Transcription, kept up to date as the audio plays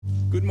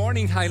Good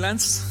morning,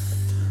 Highlands.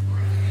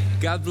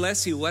 God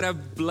bless you. What a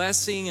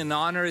blessing and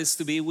honor is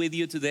to be with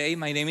you today.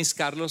 My name is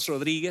Carlos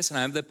Rodriguez, and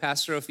I'm the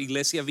pastor of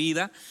Iglesia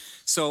Vida.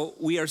 So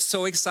we are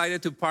so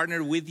excited to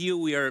partner with you.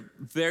 We are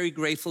very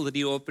grateful that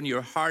you open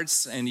your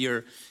hearts and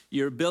your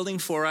building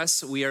for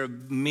us. We are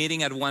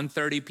meeting at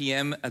 1:30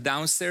 p.m.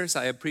 downstairs.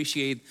 I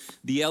appreciate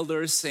the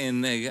elders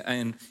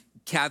and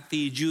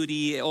Kathy,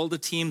 Judy, all the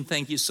team.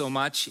 Thank you so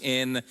much.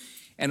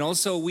 And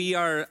also we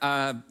are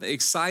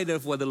excited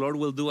of what the Lord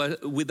will do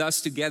with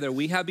us together.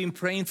 We have been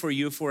praying for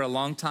you for a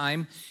long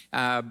time.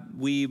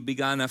 We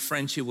began a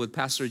friendship with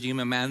Pastor Jim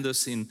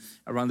Amandos in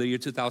around the year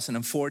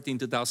 2014,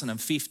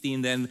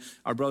 2015. Then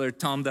our brother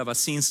Tom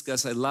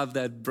Davasinskas, I love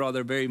that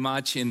brother very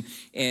much, and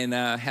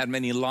had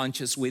many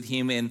lunches with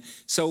him. And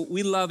so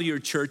we love your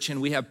church,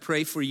 and we have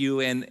prayed for you,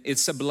 and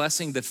it's a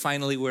blessing that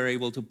finally we're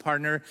able to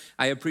partner.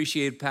 I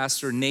appreciate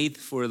Pastor Nate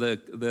for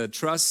the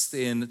trust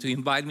and to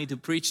invite me to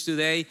preach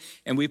today.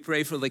 And we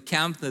pray for the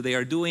camp that they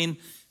are doing,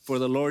 for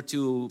the Lord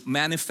to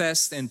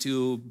manifest and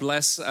to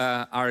bless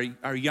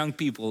our young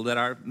people that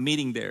are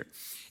meeting there.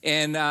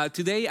 And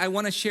today I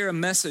want to share a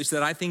message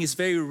that I think is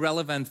very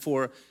relevant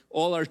for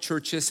all our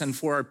churches and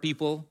for our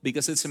people,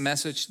 because it's a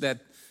message that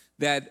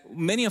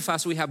many of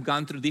us, we have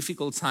gone through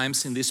difficult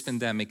times in this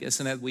pandemic,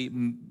 isn't it?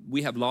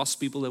 We have lost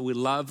people that we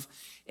love,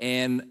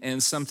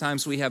 and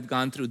sometimes we have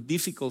gone through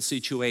difficult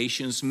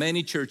situations.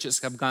 Many churches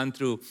have gone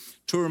through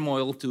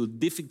turmoil, to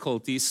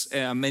difficulties.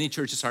 Many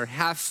churches are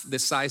half the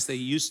size they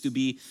used to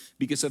be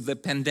because of the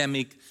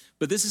pandemic.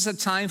 But this is a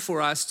time for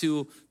us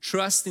to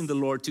trust in the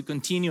Lord, to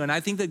continue. And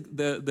I think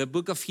that the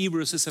book of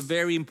Hebrews is a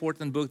very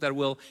important book that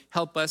will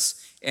help us.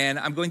 And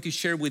I'm going to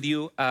share with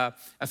you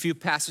a few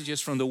passages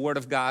from the Word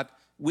of God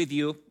with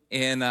you.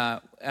 And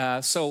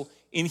so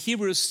in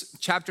Hebrews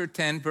chapter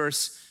 10,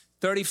 verse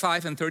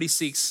 35 and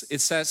 36,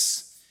 it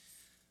says,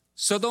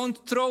 "So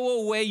don't throw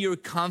away your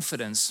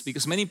confidence,"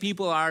 because many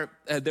people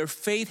their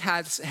faith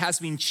has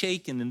been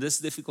shaken in these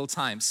difficult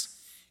times.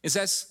 It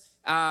says,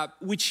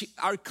 which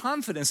our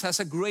confidence has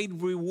a great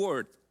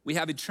reward. We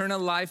have eternal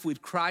life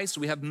with Christ.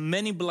 We have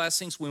many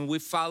blessings when we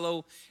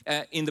follow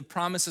in the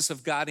promises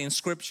of God in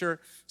Scripture.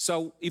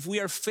 So if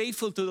we are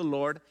faithful to the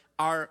Lord,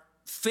 our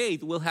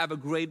faith will have a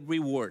great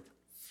reward.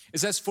 It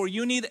says, "For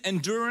you need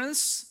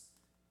endurance,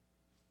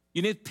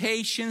 you need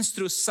patience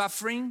through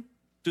suffering,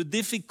 through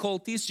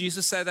difficulties."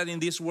 Jesus said that in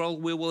this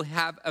world we will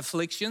have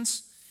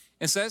afflictions.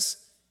 It says,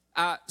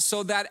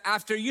 "so that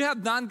after you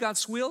have done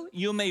God's will,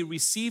 you may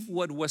receive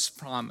what was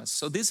promised."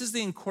 So this is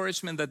the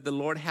encouragement that the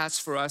Lord has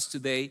for us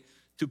today,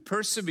 to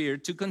persevere,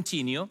 to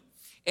continue.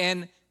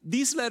 And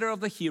this letter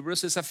of the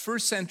Hebrews is a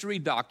first century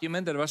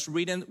document that was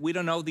written. We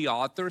don't know the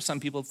author.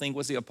 Some people think it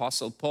was the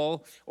Apostle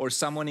Paul or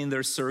someone in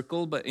their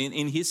circle, but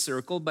in his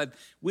circle, but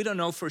we don't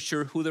know for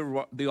sure who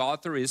the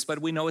author is, but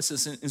we know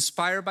it's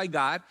inspired by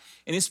God,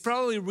 and it's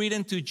probably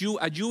written to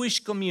a Jewish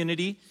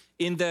community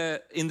in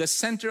the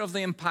center of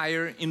the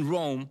empire in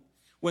Rome,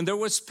 when there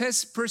was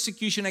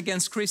persecution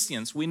against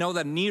Christians. We know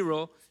that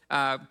Nero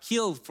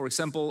killed, for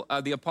example,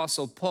 the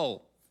Apostle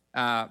Paul,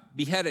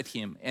 beheaded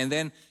him, and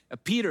then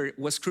Peter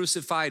was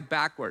crucified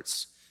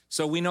backwards.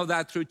 So we know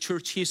that through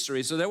church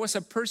history. So there was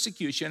a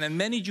persecution, and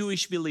many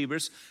Jewish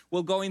believers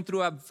were going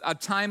through a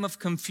time of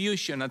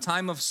confusion, a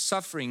time of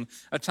suffering,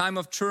 a time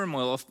of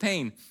turmoil, of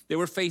pain. They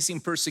were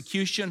facing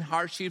persecution,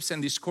 hardships,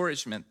 and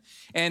discouragement.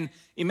 And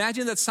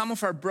imagine that some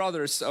of our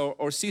brothers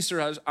or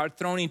sisters are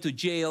thrown into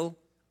jail.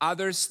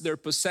 Others, their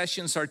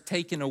possessions are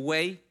taken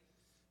away.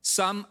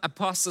 Some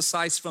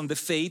apostatize from the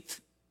faith.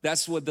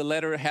 That's what the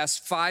letter has,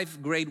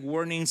 5 great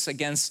warnings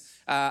against.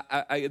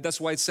 That's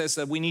why it says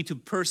that we need to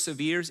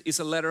persevere. It's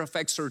a letter of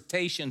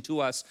exhortation to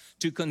us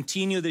to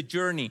continue the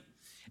journey.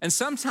 And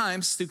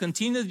sometimes to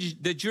continue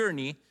the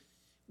journey,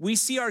 we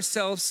see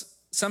ourselves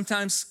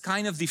sometimes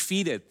kind of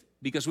defeated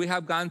because we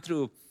have gone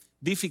through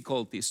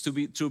difficulties,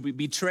 through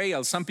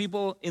betrayal. Some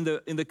people in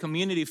the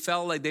community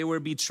felt like they were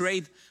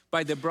betrayed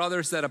by the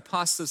brothers that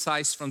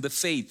apostatized from the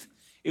faith.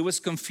 It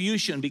was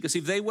confusion, because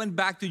if they went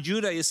back to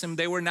Judaism,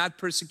 they were not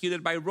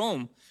persecuted by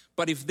Rome.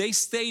 But if they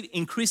stayed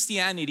in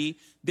Christianity,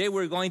 they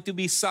were going to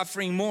be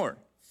suffering more.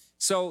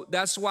 So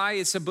that's why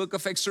it's a book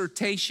of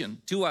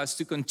exhortation to us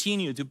to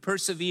continue to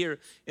persevere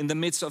in the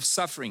midst of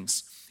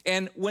sufferings.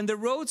 And when the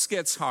roads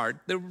gets hard,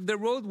 the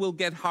road will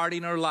get hard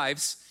in our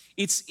lives.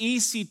 It's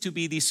easy to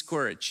be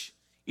discouraged.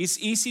 It's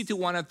easy to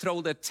want to throw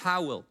the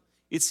towel.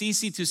 It's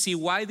easy to see,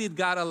 why did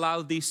God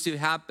allow this to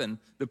happen?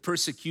 The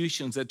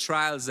persecutions, the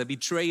trials, the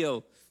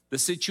betrayal, the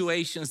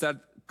situations that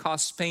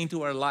cause pain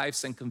to our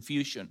lives and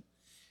confusion.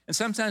 And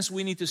sometimes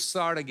we need to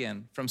start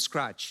again from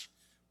scratch.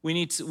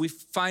 We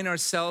find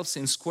ourselves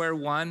in square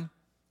one.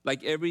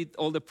 Like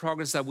all the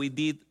progress that we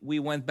did, we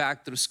went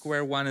back to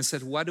square one and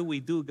said, what do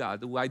we do,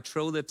 God? Do I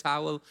throw the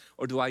towel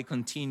or do I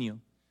continue?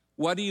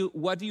 What do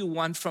you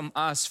want from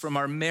us, from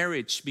our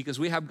marriage? Because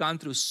we have gone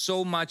through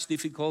so much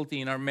difficulty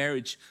in our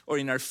marriage or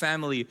in our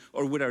family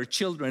or with our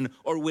children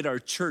or with our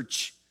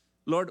church.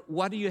 Lord,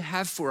 what do you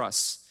have for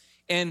us?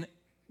 And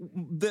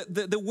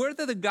the word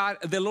that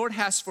the Lord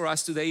has for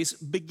us today is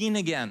begin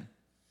again.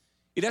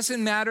 It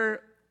doesn't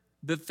matter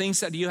the things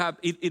that you have,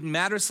 it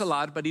matters a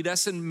lot, but it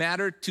doesn't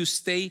matter to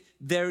stay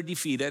there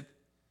defeated.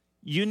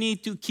 You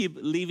need to keep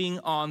living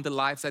on the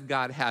life that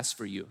God has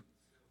for you.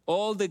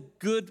 All the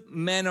good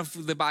men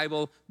of the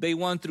Bible, they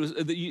went through,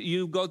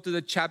 you go to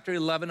the chapter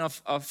 11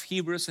 of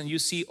Hebrews and you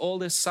see all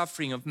the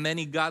suffering of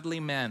many godly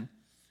men,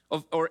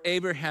 or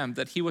Abraham,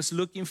 that he was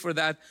looking for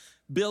that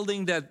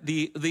building that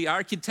the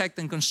architect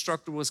and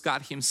constructor was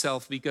God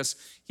himself, because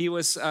he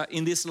was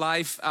in this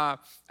life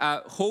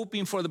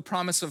hoping for the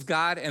promise of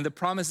God, and the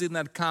promise did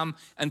not come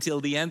until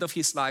the end of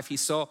his life. He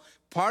saw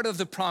part of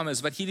the promise,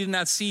 but he did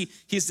not see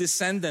his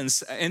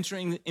descendants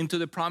entering into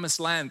the promised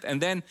land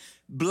and then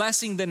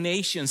blessing the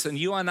nations. And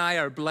you and I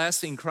are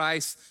blessed in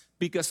Christ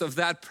because of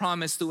that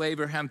promise to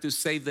Abraham to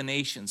save the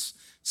nations.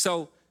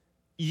 So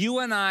you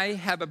and I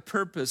have a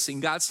purpose in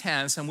God's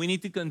hands, and we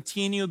need to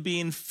continue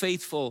being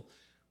faithful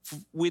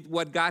with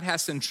what God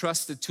has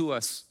entrusted to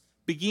us.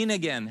 Begin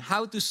again.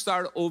 How to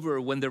start over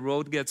when the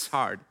road gets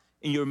hard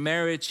in your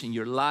marriage, in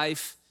your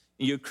life,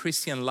 in your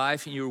Christian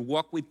life, in your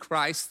walk with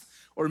Christ,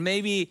 or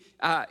maybe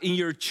in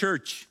your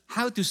church.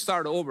 How to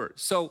start over.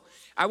 So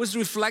I was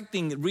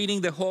reflecting,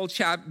 reading the whole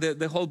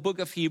the whole book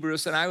of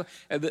Hebrews, and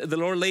the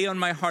Lord laid on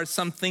my heart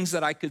some things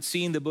that I could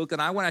see in the book,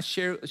 and I want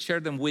to share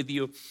them with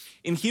you.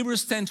 In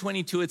Hebrews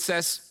 10:22, it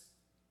says,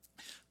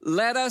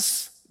 "Let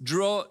us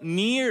draw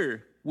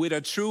near with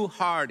a true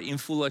heart in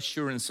full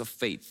assurance of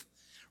faith,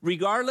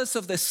 regardless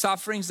of the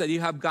sufferings that you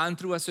have gone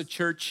through as a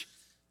church,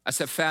 as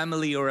a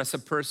family, or as a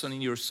person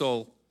in your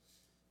soul."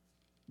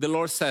 The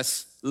Lord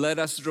says, let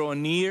us draw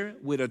near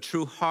with a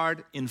true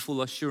heart in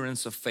full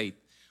assurance of faith.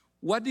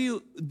 What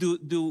do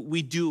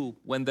we do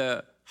when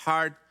the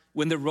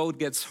road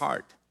gets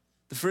hard?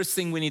 The first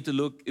thing we need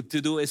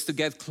to do is to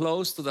get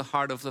close to the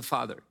heart of the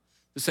Father.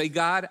 To say,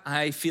 God,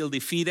 I feel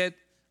defeated.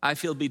 I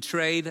feel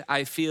betrayed.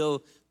 I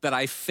feel that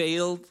I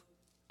failed.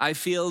 I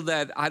feel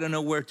that I don't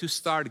know where to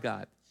start,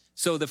 God.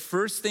 So the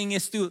first thing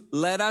is to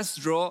let us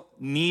draw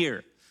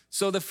near.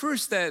 So the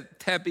first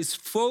step is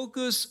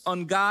focus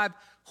on God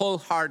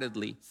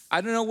wholeheartedly.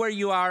 I don't know where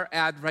you are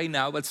at right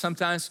now, but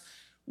sometimes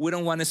we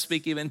don't want to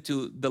speak even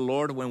to the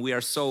Lord when we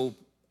are so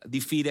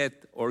defeated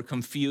or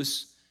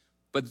confused,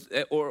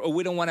 or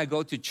we don't want to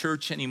go to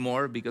church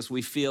anymore because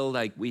we feel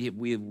like we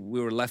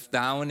were left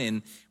down.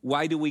 And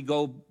why do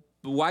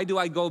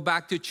I go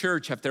back to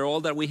church after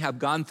all that we have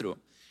gone through?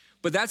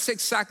 But that's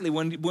exactly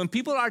when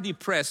people are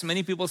depressed,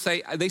 many people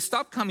say they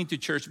stop coming to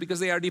church because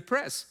they are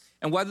depressed.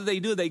 And what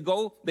do?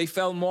 They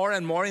fell more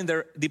and more in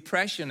their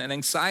depression and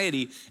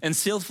anxiety and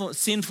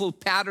sinful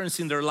patterns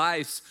in their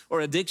lives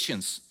or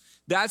addictions.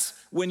 That's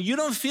when you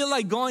don't feel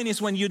like going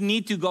is when you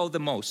need to go the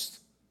most.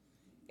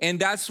 And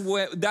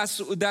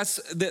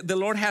the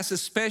Lord has a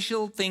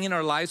special thing in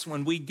our lives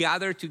when we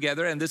gather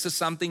together, and this is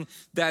something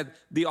that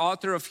the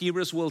author of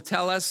Hebrews will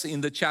tell us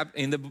in the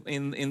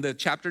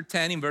chapter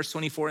 10 in verse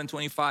 24 and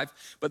 25.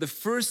 But the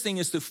first thing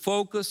is to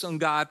focus on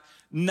God,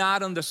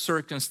 not on the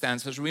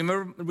circumstances.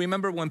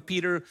 Remember when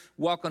Peter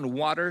walked on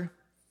water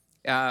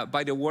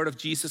by the word of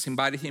Jesus,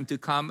 invited him to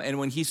come, and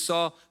when he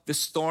saw the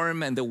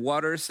storm and the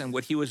waters and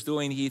what he was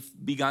doing, he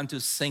began to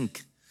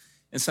sink.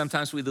 And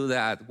sometimes we do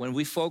that. When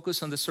we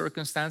focus on the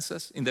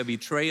circumstances, in the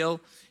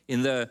betrayal,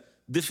 in the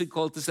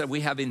difficulties that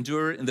we have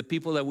endured, in the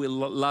people that we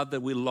love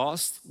that we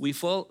lost, we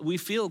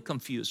feel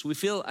confused. We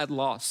feel at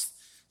loss.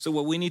 So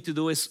what we need to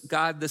do is,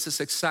 God, this is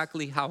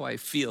exactly how I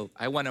feel.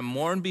 I want to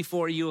mourn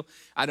before you.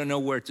 I don't know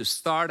where to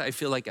start. I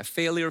feel like a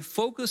failure.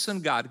 Focus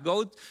on God.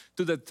 Go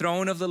to the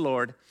throne of the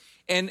Lord.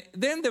 And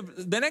then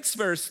the next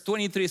verse,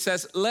 23,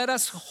 says, let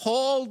us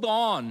hold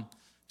on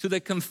to the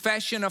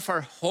confession of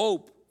our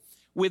hope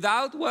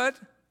without what?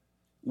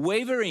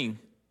 Wavering.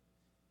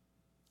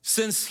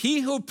 Since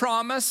he who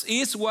promised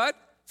is what?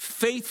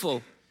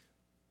 Faithful.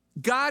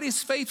 God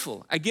is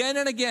faithful again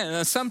and again.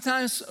 And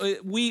sometimes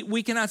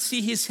we cannot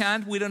see his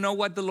hand. We don't know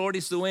what the Lord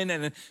is doing.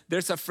 And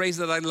there's a phrase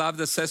that I love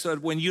that says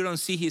that when you don't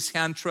see his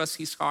hand, trust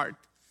his heart.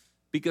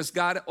 Because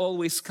God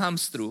always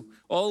comes through.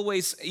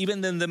 Always,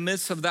 even in the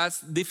midst of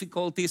that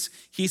difficulties,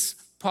 he's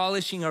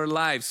polishing our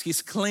lives.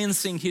 He's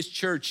cleansing his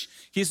church.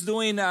 He's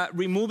doing,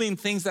 removing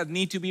things that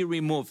need to be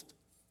removed.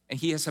 And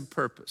he has a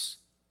purpose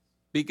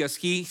because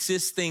he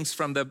sees things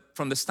from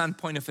the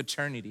standpoint of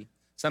eternity.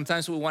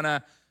 Sometimes we want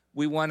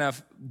to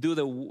do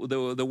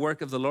the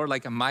work of the Lord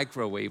like a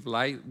microwave,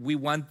 right? We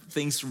want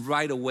things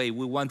right away.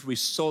 We want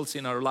results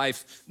in our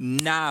life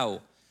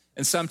now.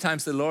 And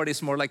sometimes the Lord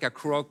is more like a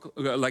crock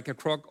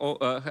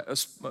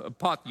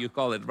pot, you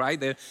call it,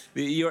 right?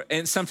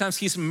 And sometimes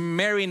he's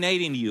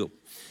marinating you.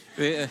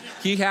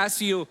 He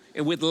has you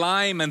with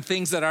lime and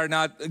things that are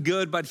not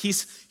good, but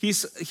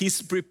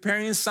he's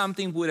preparing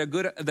something with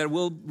that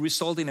will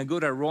result in a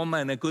good aroma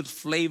and a good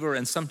flavor.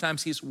 And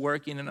sometimes he's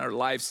working in our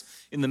lives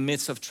in the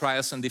midst of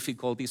trials and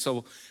difficulties.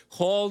 So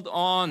hold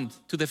on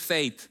to the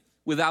faith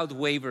without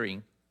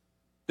wavering.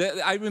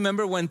 I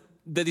remember when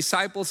the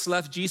disciples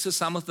left Jesus,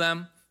 some of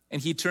them,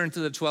 and he turned to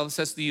the 12 and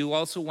says, do you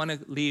also want to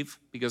leave?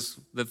 Because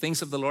the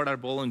things of the Lord are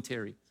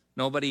voluntary.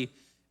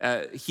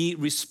 He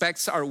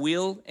respects our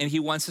will, and he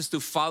wants us to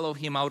follow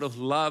him out of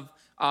love,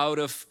 out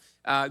of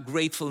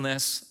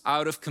gratefulness,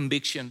 out of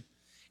conviction.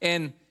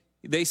 And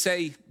they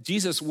say,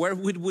 Jesus, where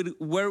would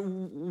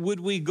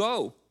we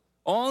go?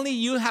 Only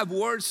you have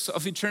words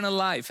of eternal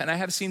life. And I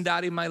have seen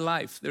that in my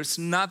life. There's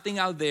nothing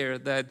out there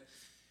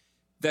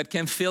that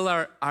can fill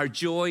our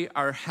joy,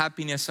 our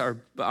happiness,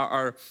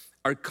 our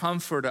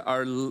comfort,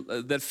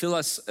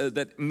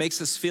 that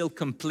makes us feel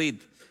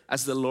complete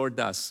as the Lord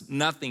does.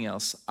 Nothing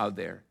else out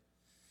there.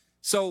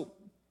 So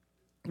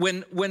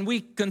when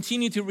we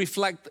continue to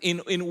reflect in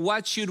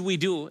what should we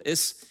do,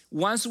 is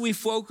once we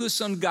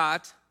focus on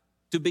God,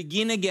 to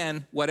begin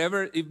again,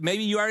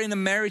 maybe you are in a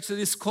marriage that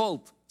is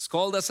cold. It's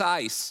cold as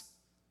ice.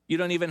 You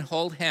don't even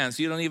hold hands.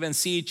 You don't even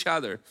see each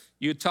other.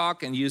 You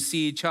talk and you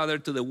see each other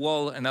to the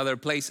wall and other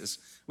places.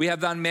 We have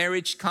done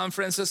marriage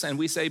conferences and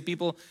we say,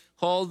 people,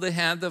 hold the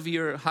hand of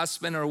your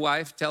husband or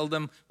wife. Tell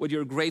them what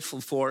you're grateful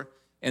for.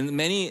 And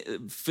many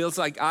feels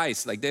like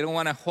ice, like they don't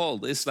want to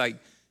hold. It's like,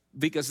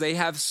 because they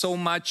have so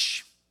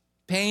much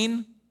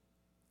pain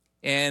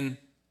and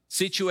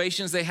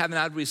situations they have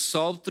not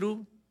resolved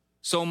through,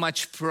 so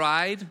much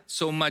pride,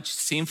 so much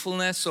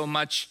sinfulness, so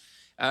much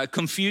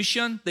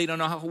confusion. They don't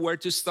know where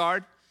to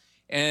start.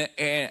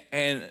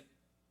 And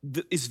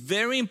it's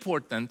very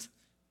important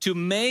to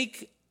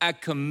make a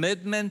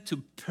commitment to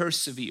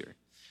persevere.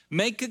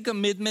 Make a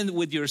commitment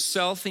with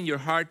yourself in your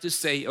heart to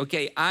say,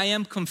 okay, I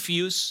am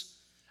confused.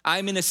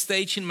 I'm in a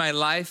stage in my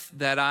life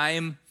that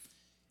I'm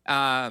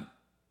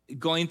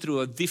going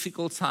through a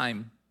difficult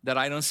time, that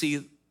I don't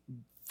see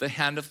the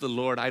hand of the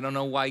Lord. I don't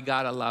know why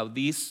God allowed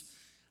this.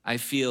 I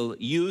feel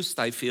used,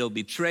 I feel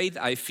betrayed,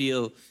 I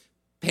feel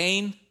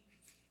pain.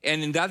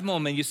 And in that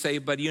moment you say,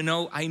 but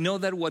I know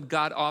that what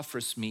God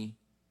offers me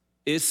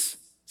is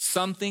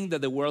something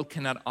that the world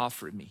cannot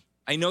offer me.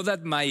 I know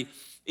that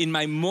in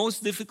my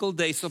most difficult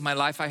days of my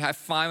life, I have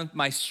found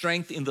my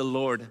strength in the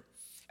Lord.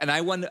 And I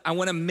want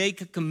to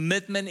make a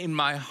commitment in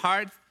my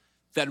heart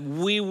that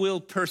we will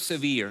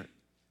persevere.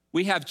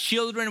 We have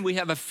children, we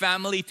have a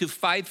family to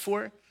fight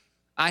for.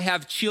 I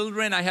have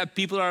children, I have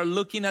people that are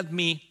looking at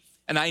me,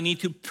 and I need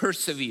to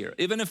persevere.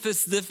 Even if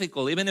it's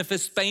difficult, even if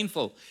it's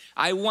painful,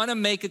 I want to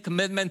make a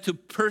commitment to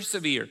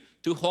persevere,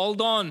 to hold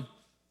on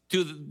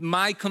to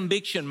my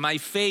conviction, my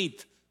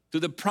faith, to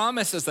the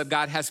promises that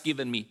God has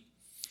given me.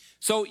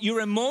 So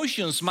your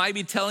emotions might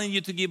be telling you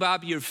to give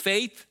up your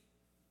faith,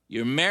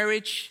 your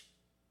marriage,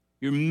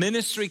 your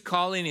ministry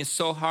calling. Is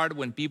so hard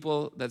when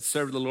people that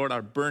serve the Lord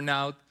are burned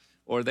out,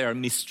 or they are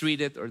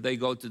mistreated, or they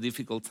go to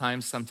difficult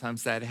times.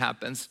 Sometimes that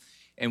happens.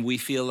 And we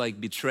feel like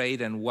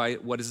betrayed, and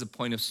what is the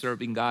point of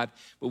serving God?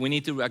 But we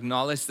need to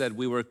acknowledge that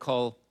we were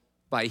called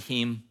by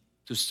Him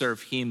to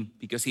serve Him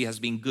because He has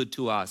been good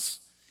to us.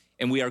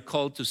 And we are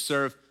called to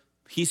serve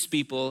His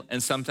people,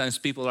 and sometimes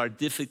people are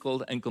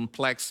difficult and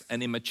complex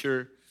and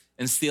immature,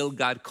 and still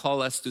God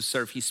called us to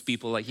serve His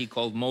people like He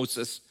called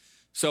Moses.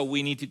 So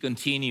we need to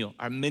continue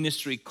our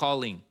ministry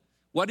calling.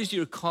 What is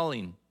your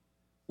calling?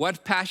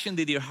 What passion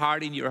did you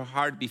have in your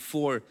heart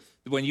before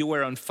when you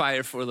were on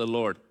fire for the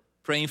Lord?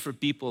 Praying for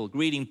people,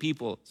 greeting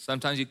people.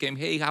 Sometimes you came,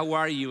 hey, how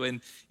are you?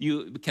 And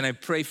can I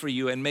pray for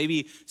you? And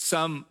maybe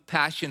some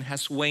passion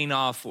has waned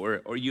off,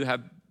 or you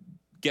have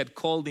get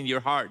cold in your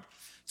heart.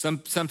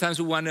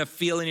 Sometimes we want to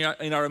feel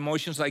in our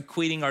emotions like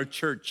quitting our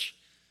church.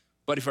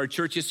 But if our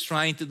church is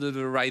trying to do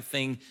the right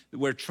thing,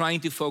 we're trying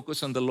to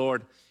focus on the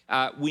Lord,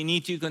 we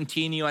need to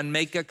continue and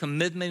make a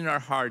commitment in our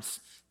hearts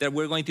that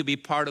we're going to be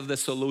part of the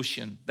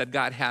solution that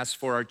God has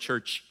for our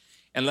church.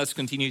 And let's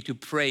continue to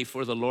pray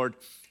for the Lord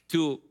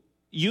to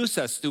use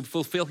us to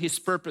fulfill His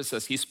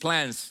purposes, His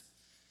plans.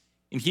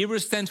 In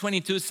Hebrews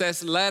 10:22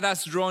 says, let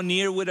us draw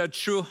near with a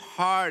true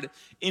heart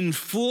in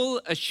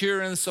full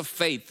assurance of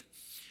faith.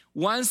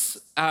 Once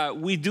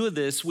we do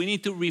this, we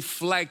need to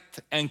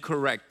reflect and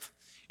correct.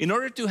 In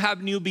order to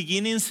have new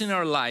beginnings in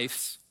our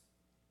lives,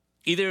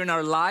 either in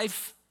our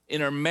life,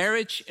 in our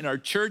marriage, in our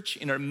church,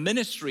 in our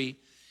ministry,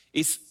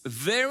 it's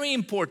very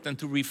important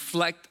to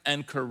reflect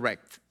and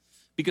correct.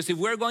 Because if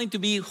we're going to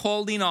be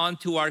holding on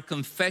to our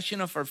confession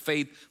of our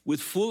faith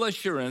with full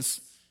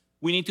assurance,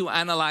 we need to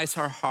analyze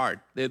our heart.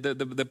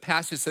 The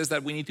passage says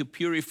that we need to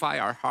purify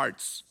our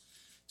hearts.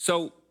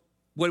 So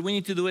what we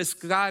need to do is,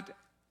 God,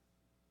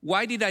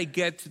 why did I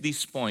get to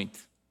this point?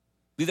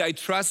 Did I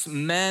trust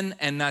men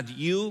and not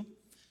you?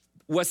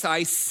 Was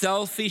I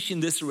selfish in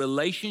this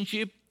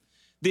relationship?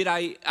 Did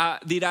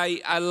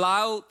I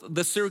allow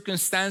the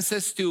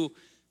circumstances to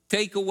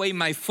take away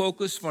my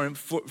focus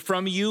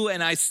from you,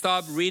 and I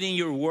stopped reading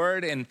your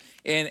word and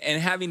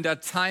having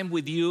that time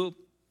with you?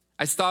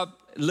 I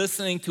stopped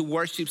listening to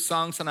worship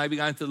songs, and I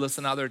began to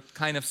listen to other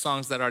kind of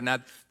songs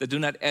that do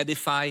not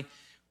edify.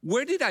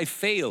 Where did I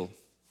fail?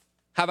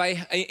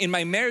 In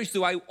my marriage,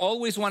 do I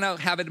always want to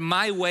have it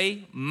my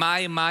way,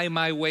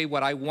 my way,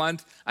 what I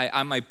want?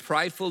 Am I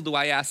prideful? Do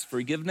I ask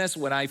forgiveness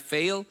when I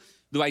fail?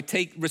 Do I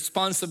take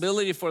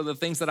responsibility for the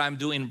things that I'm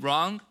doing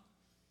wrong?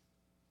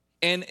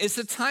 And it's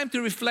a time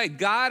to reflect.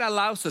 God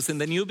allows us in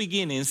the new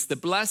beginnings the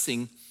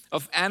blessing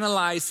of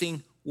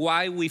analyzing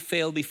why we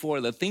failed before,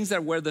 the things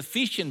that were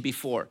deficient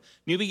before.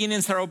 New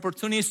beginnings are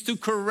opportunities to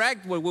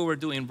correct what we were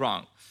doing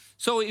wrong.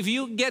 So if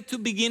you get to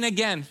begin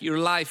again your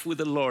life with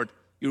the Lord,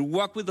 your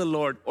walk with the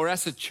Lord, or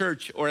as a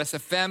church, or as a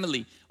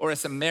family, or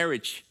as a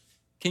marriage,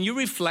 can you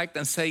reflect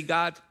and say,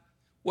 God,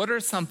 what are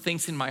some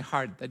things in my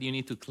heart that you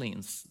need to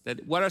cleanse?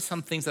 What are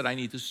some things that I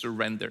need to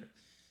surrender?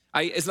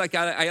 It's like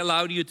I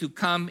allowed you to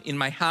come in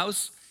my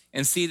house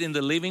and sit in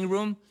the living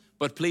room,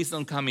 but please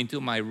don't come into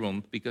my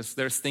room because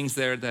there's things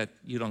there that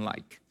you don't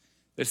like.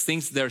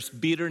 There's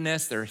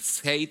bitterness,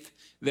 there's hate,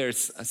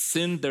 there's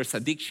sin, there's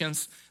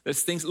addictions,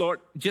 there's things, Lord,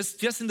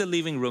 just in the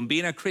living room,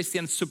 being a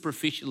Christian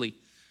superficially.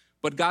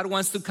 But God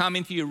wants to come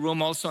into your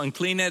room also and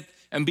clean it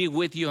and be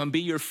with you and be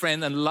your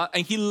friend.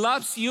 And He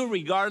loves you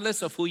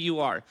regardless of who you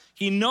are.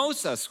 He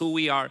knows us who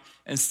we are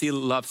and still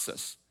loves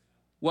us.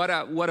 What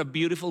a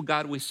beautiful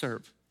God we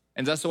serve.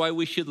 And that's why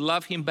we should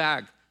love Him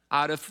back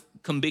out of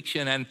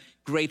conviction and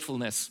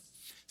gratefulness.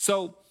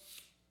 So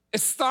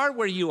start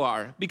where you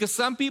are, because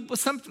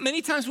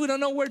many times we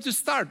don't know where to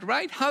start,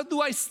 right? How do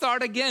I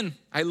start again?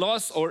 You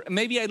lost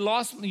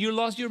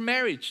your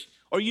marriage,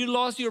 or you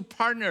lost your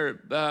partner.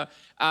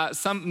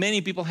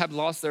 Many people have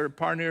lost their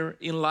partner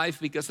in life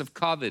because of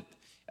COVID.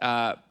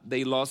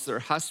 They lost their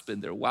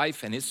husband, their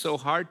wife, and it's so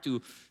hard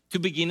to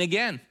begin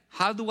again.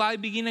 How do I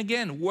begin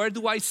again? Where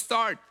do I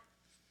start?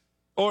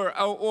 Or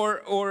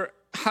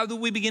how do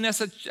we begin as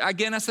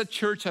a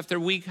church after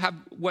we have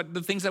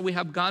the things that we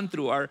have gone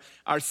through?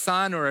 Our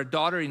son or our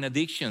daughter in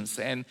addictions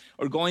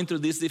or going through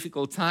these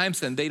difficult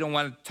times, and they don't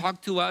want to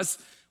talk to us.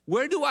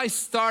 Where do I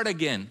start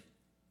again?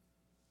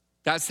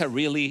 That's a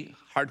really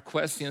hard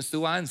question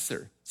to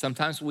answer.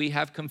 Sometimes we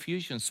have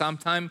confusion.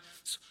 Sometimes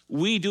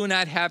we do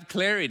not have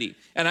clarity.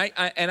 And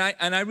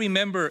I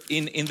remember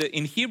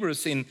in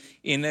Hebrews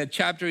in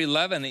chapter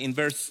 11 in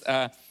verse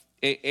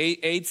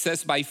 8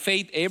 says, by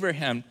faith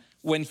Abraham,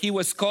 when he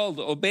was called,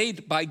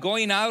 obeyed by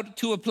going out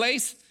to a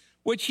place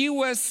which he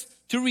was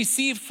to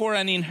receive for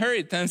an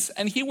inheritance,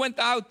 and he went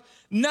out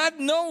not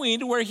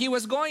knowing where he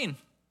was going.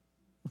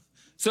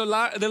 So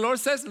the Lord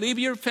says, leave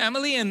your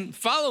family and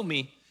follow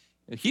me.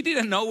 He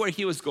didn't know where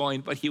he was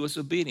going, but he was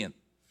obedient.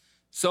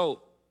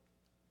 So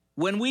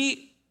when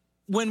we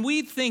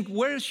think,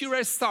 where should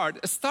I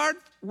start? Start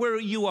where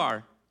you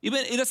are.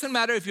 Even it doesn't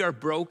matter if you are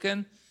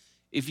broken,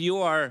 if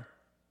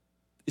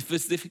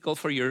it's difficult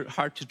for your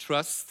heart to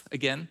trust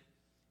again,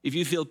 if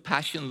you feel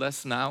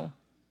passionless now,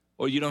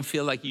 or you don't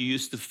feel like you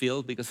used to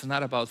feel, because it's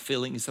not about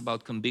feeling, it's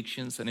about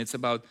convictions, and it's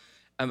about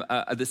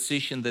a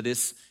decision that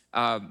is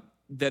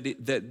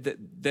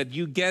that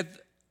you get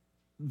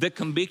the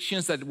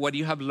convictions that what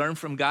you have learned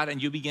from God,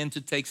 and you begin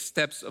to take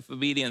steps of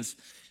obedience.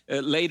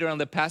 Later on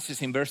the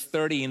passage in verse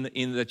 30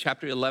 in the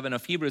chapter 11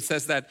 of Hebrews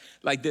says that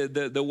like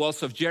the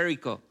walls of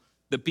Jericho,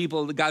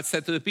 God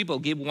said to the people,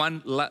 give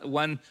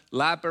one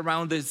lap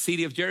around the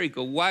city of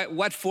Jericho.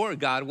 What for,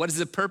 God? What is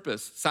the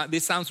purpose?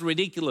 This sounds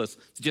ridiculous,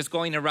 just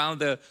going around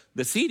the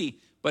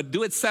city, but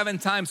do it 7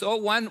 times. Oh,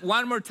 one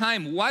more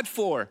time, what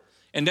for?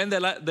 And then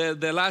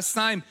the last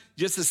time,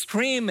 just a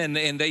scream, and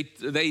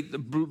they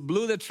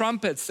blew the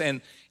trumpets,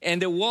 and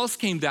the walls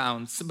came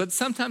down. But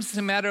sometimes it's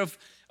a matter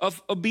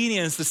of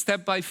obedience, a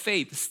step by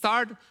faith.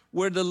 Start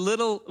where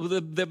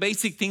the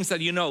basic things that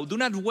you know. Do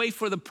not wait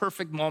for the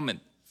perfect moment.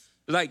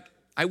 Like,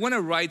 I want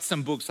to write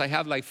some books. I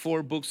have like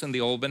 4 books in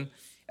the oven.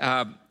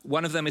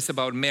 One of them is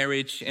about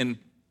marriage, and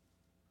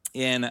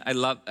I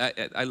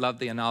love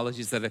the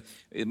analogies that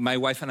my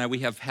wife and I, we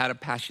have had a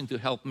passion to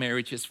help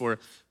marriages for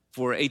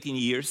 18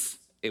 years.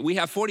 We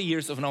have 40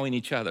 years of knowing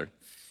each other.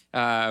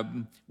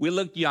 We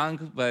look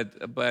young,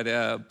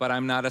 but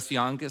I'm not as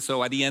young.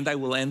 So at the end, I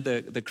will end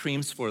the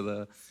creams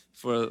for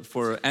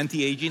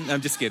anti-aging.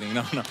 I'm just kidding.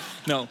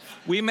 No.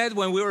 We met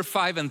when we were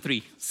 5 and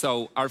 3.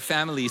 So our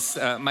families,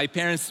 my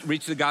parents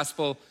reached the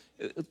gospel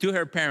to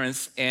her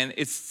parents, and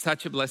it's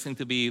such a blessing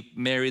to be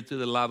married to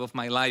the love of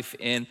my life.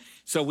 And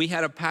so we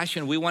had a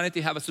passion. We wanted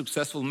to have a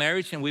successful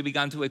marriage, and we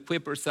began to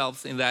equip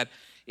ourselves in that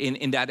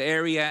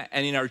area.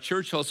 And in our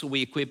church also,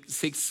 we equipped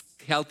 6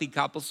 healthy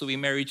couples to be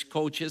marriage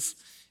coaches.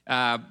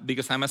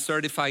 Because I'm a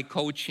certified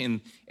coach,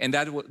 and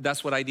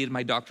that's what I did in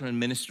my doctorate in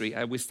ministry.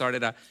 We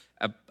started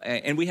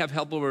and we have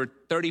helped over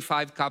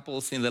 35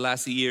 couples in the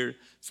last year.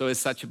 So it's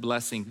such a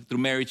blessing through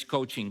marriage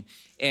coaching.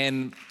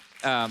 And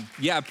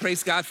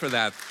praise God for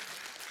that.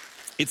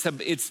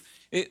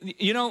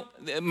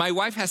 My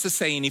wife has a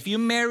saying: if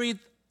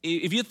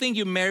you think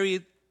you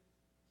married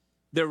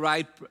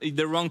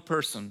the wrong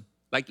person,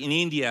 like in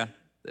India,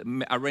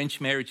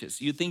 arranged marriages,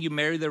 you think you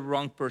married the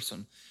wrong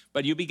person,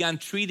 but you began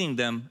treating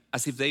them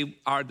as if they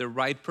are the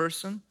right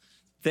person,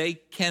 they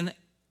can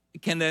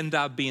end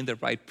up being the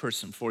right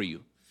person for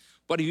you.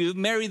 But if you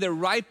marry the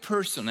right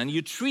person and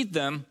you treat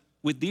them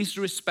with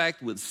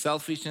disrespect, with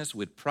selfishness,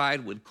 with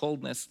pride, with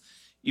coldness,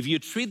 if you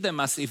treat them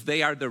as if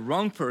they are the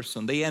wrong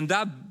person, they end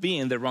up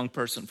being the wrong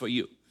person for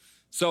you.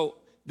 So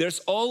there's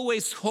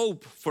always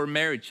hope for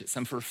marriages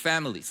and for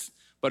families.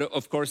 But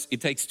of course, it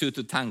takes 2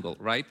 to tangle,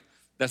 right?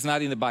 That's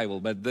not in the Bible,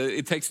 but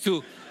it takes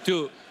two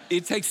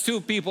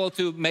people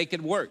to make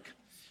it work.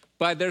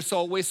 But there's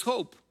always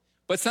hope.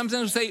 But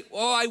sometimes we say,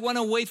 I want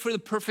to wait for the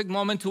perfect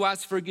moment to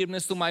ask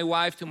forgiveness to my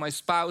wife, to my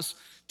spouse,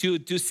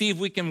 to see if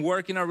we can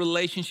work in our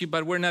relationship,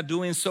 but we're not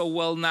doing so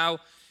well now.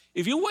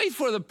 If you wait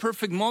for the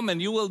perfect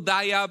moment, you will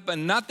die up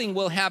and nothing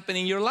will happen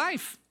in your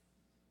life.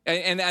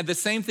 And the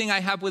same thing I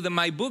have with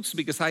my books,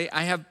 because I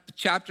have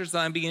chapters that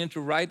I'm beginning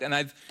to write, and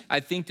I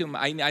think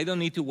I don't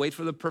need to wait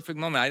for the perfect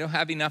moment. I don't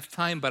have enough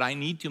time, but I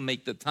need to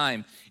make the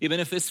time. Even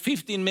if it's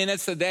 15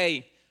 minutes a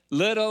day,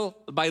 little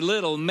by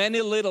little,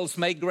 many littles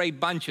make great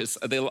bunches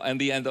at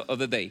the end of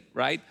the day,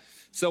 right?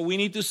 So we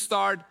need to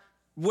start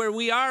where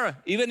we are.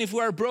 Even if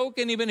we are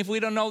broken, even if we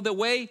don't know the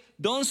way,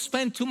 don't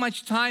spend too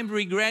much time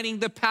regretting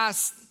the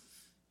past.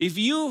 If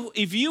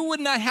you would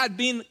not have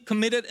been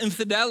committed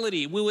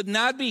infidelity, we would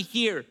not be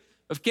here.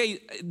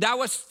 Okay, that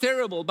was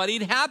terrible, but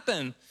it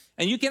happened.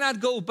 And you cannot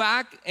go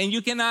back and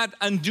you cannot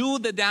undo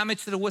the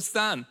damage that was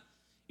done.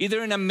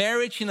 Either in a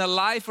marriage, in a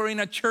life, or in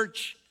a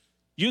church.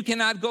 You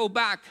cannot go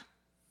back.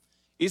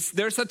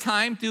 There's a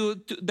time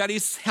that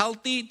is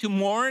healthy to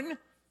mourn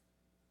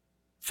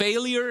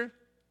failure,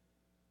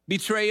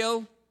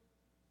 betrayal,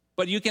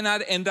 but you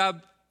cannot end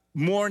up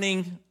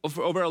mourning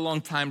over a long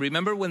time.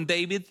 Remember when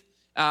David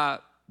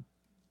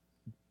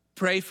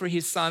prayed for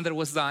his son that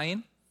was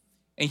dying?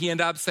 And he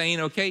ended up saying,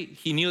 okay,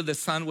 he knew the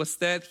son was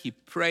dead. He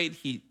prayed,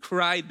 he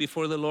cried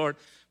before the Lord,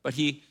 but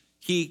he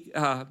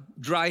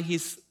dried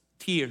his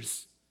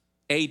tears,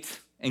 ate,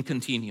 and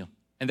continued.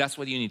 And that's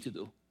what you need to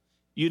do.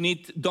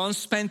 Don't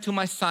spend too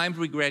much time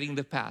regretting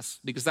the past,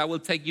 because that will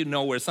take you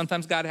nowhere.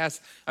 Sometimes God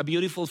has a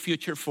beautiful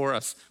future for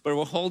us, but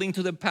we're holding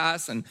to the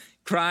past and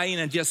crying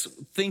and just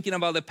thinking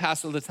about the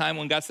past all the time,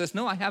 when God says,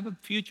 no, I have a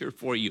future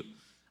for you.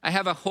 I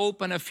have a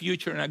hope and a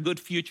future and a good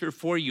future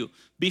for you.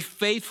 Be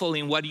faithful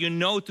in what you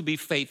know to be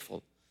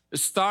faithful.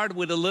 Start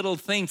with the little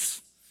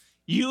things.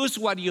 Use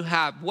what you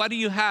have. What do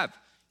you have?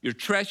 Your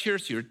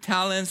treasures, your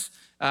talents,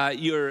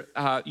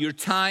 your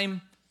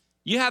time.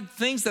 You have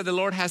things that the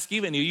Lord has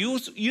given you.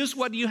 Use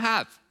what you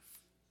have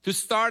to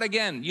start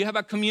again. You have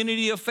a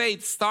community of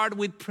faith. Start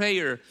with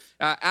prayer.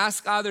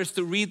 Ask others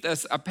to read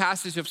a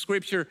passage of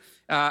Scripture,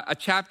 a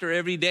chapter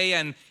every day,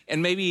 and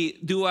maybe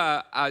do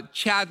a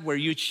chat where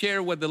you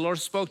share what the Lord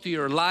spoke to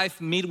your life.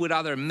 Meet with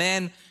other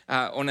men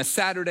on a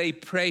Saturday.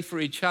 Pray for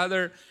each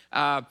other.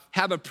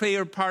 Have a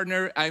prayer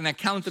partner, an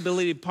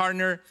accountability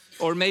partner,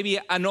 or maybe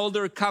an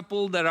older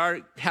couple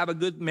that have a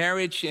good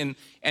marriage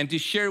and to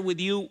share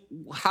with you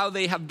how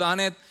they have done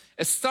it.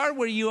 Start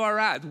where you are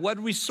at. What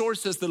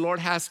resources the Lord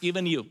has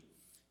given you.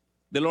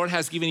 The Lord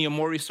has given you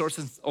more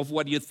resources of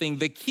what you think.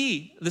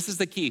 This is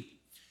the key.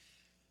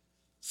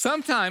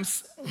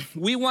 Sometimes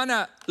we want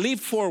to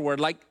leap forward.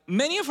 Like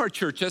many of our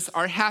churches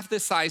are half the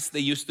size they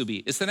used to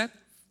be, isn't it?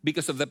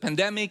 Because of the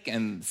pandemic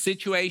and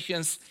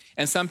situations.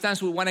 And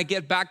sometimes we want to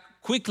get back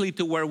quickly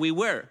to where we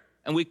were.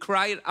 And we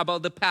cry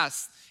about the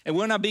past. And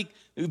we want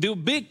to do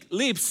big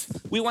leaps.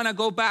 We want to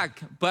go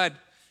back. But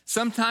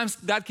sometimes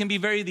that can be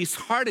very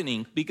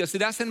disheartening, because it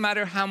doesn't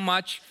matter how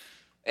much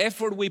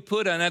effort we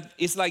put on it.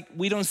 It's like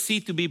we don't see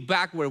to be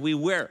back where we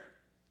were.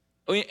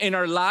 In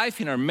our life,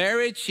 in our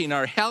marriage, in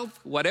our health,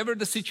 whatever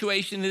the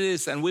situation it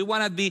is, and we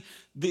want to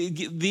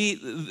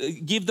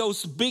give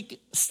those big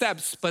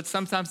steps, but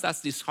sometimes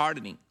that's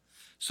disheartening.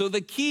 So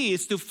the key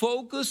is to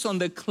focus on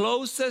the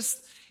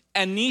closest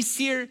and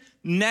easier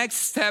next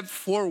step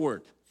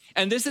forward.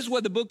 And this is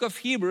what the book of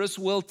Hebrews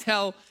will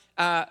tell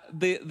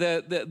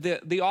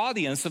the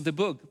audience of the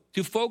book,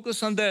 to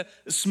focus on the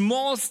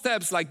small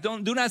steps, like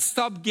do not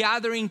stop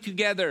gathering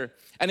together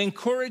and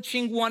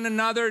encouraging one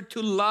another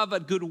to love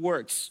and good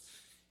works.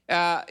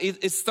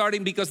 It's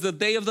starting because the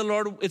day of the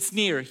Lord is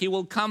near. He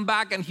will come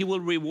back and He will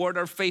reward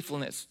our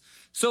faithfulness.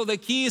 So the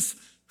key is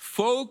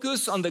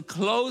focus on the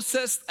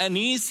closest and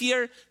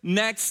easier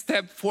next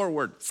step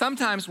forward.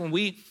 Sometimes when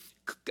we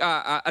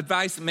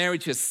advise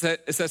marriages,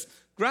 it says,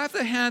 grab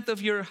the hand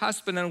of your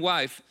husband and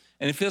wife.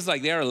 And it feels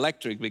like they're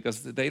electric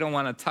because they don't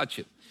want to touch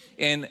it.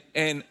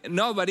 And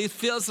no, but it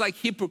feels like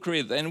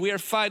hypocrite, and we are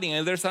fighting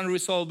and there's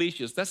unresolved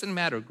issues. Doesn't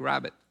matter,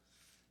 grab it.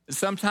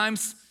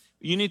 Sometimes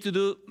you need to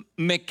do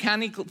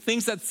mechanical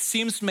things that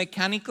seems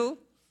mechanical,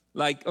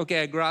 like,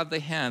 okay, I grab the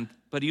hand,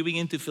 but you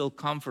begin to feel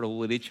comfortable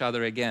with each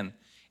other again.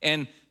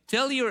 And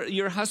tell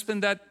your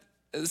husband that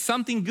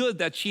something good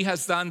that she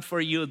has done for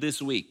you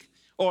this week.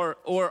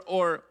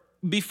 Or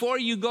before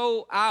you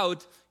go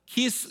out,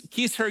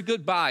 kiss her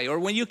goodbye. Or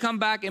when you come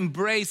back,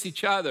 embrace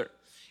each other.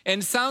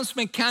 And it sounds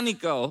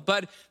mechanical,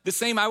 but the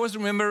same. I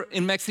remember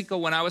in Mexico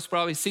when I was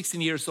probably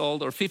 16 years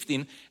old or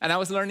 15, and I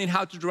was learning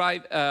how to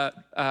drive,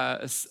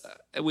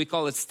 we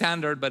call it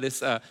standard, but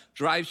it's a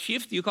drive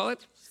shift, you call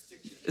it?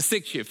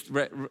 Stick shift.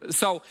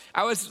 So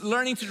I was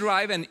learning to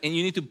drive, and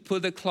you need to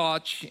put the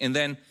clutch, and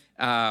then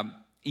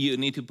you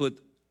need to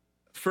put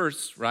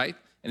first, right?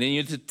 And then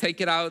you need to take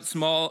it out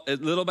small,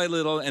 little by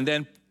little, and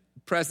then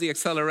press the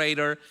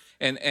accelerator,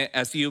 and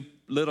as you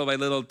little by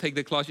little take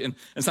the clutch, and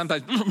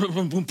sometimes boom,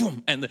 boom, boom,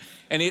 boom,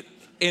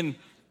 and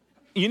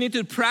you need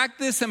to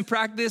practice and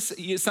practice.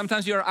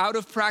 Sometimes you're out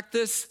of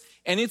practice,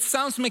 and it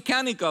sounds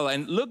mechanical.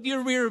 And look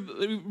your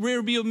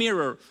rear view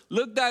mirror,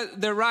 look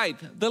the right,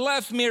 the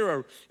left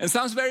mirror, and it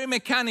sounds very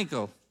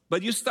mechanical.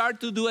 but you start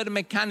to do it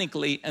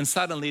mechanically, and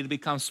suddenly it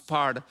becomes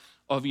part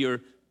of your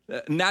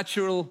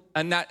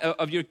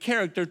of your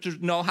character to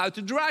know how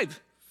to drive.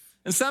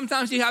 And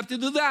sometimes you have to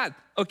do that.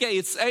 Okay,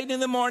 it's 8 in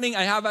the morning.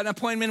 I have an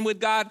appointment with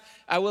God.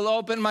 I will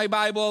open my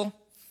Bible.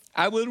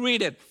 I will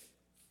read it.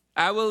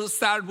 I will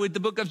start with the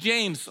book of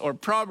James or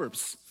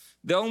Proverbs.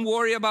 Don't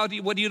worry about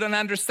what you don't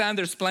understand.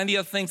 There's plenty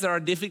of things that are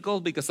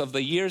difficult because of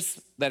the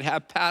years that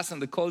have passed in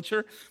the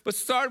culture. But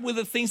start with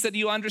the things that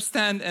you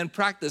understand and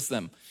practice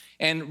them.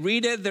 And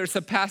read it. There's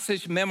a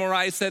passage,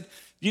 memorize it.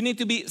 You need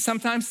to be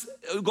sometimes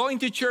going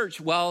to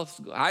church. Well,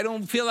 I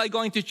don't feel like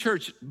going to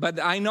church, but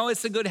I know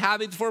it's a good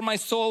habit for my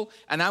soul,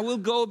 and I will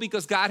go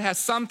because God has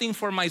something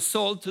for my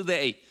soul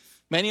today.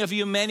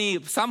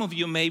 Some of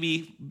you maybe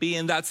be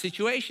in that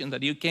situation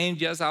that you came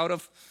just out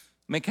of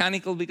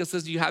mechanical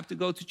because you have to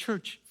go to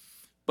church.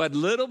 But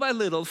little by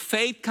little,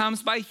 faith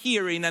comes by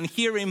hearing, and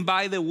hearing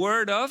by the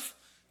word of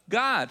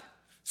God.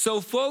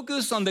 So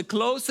focus on the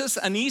closest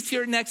and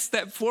easier next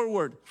step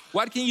forward.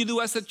 What can you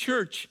do as a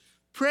church?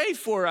 Pray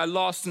for a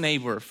lost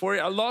neighbor, for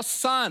a lost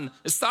son.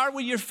 Start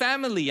with your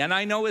family. And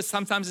I know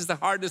sometimes it's the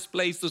hardest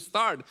place to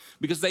start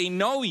because they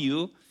know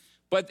you,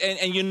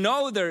 and you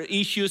know their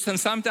issues, and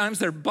sometimes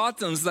there are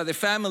buttons that the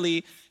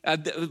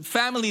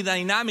family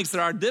dynamics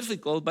that are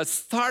difficult, but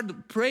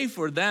pray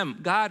for them.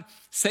 God,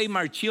 save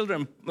my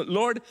children.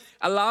 Lord,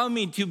 allow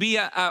me to be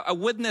a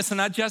witness, and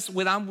not just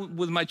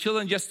with my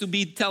children, just to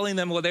be telling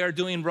them what they are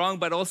doing wrong,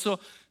 but also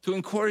to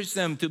encourage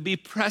them, to be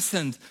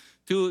present,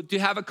 to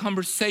have a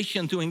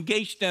conversation, to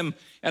engage them,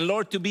 and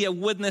Lord, to be a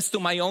witness to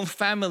my own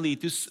family,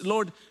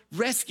 Lord,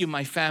 rescue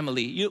my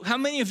family. How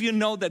many of you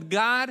know that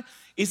God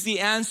is the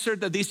answer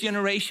that this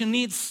generation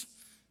needs?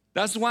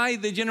 That's why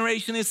the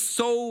generation is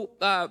so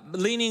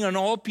leaning on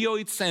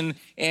opioids and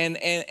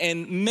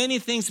many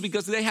things,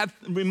 because they have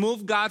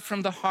removed God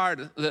from the heart,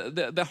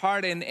 the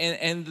heart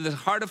and the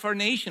heart of our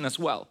nation as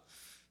well.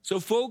 So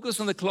focus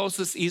on the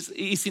closest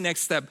easy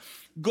next step.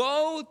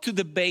 Go to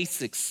the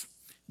basics.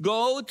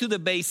 Go to the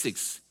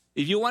basics.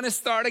 If you want to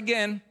start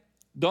again,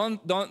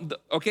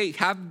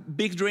 have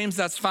big dreams,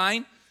 that's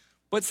fine.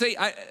 But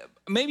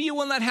maybe you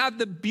will not have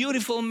the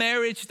beautiful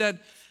marriage that,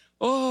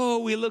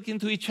 we look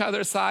into each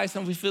other's eyes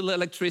and we feel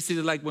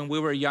electricity like when we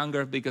were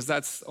younger, because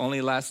that's only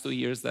last 2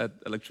 years that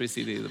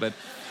electricity.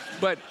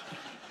 But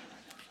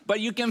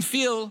you can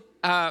feel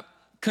a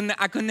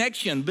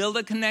connection, build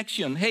a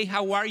connection. Hey,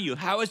 how are you?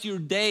 How is your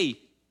day?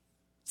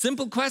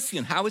 Simple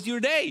question, how was your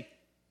day?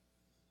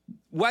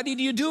 What did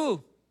you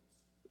do?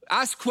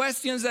 Ask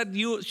questions that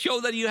you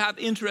show that you have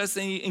interest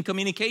in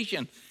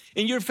communication.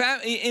 In your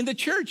in the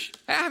church,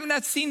 I have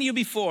not seen you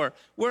before.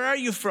 Where are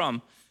you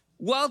from?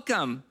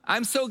 Welcome.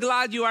 I'm so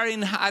glad you are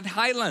at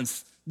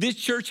Highlands. This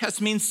church has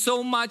meant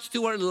so much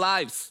to our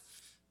lives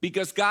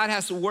because God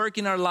has worked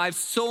in our lives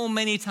so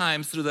many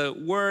times through the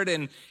word,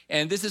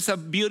 and this is a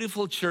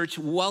beautiful church.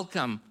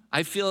 Welcome.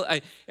 I feel,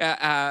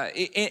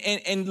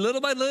 and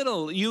little by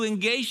little, you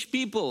engage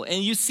people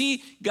and you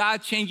see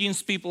God changing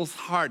people's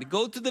heart.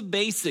 Go to the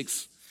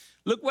basics.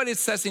 Look what it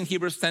says in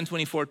Hebrews 10,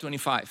 24,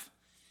 25.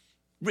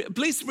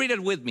 Please read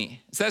it with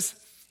me. It says,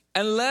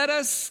 and let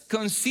us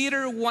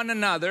consider one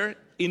another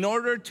in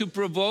order to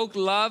provoke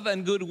love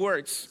and good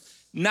works,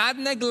 not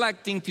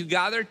neglecting to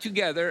gather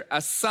together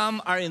as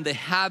some are in the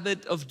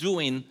habit of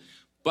doing,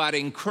 but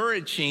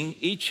encouraging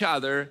each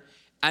other,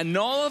 and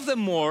all of the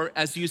more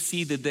as you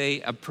see the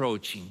day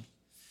approaching.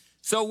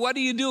 So what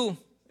do?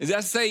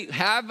 Just say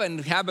have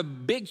a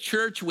big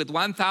church with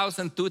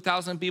 1,000,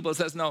 2,000 people. It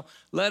says, no,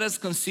 let us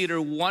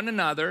consider one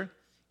another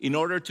in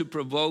order to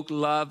provoke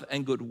love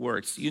and good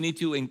works. You need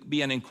to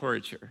be an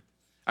encourager.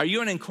 Are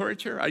you an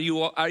encourager? Are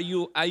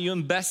you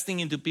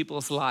investing into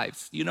people's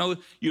lives? You know,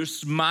 your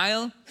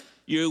smile,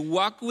 your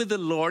walk with the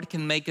Lord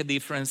can make a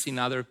difference in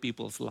other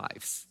people's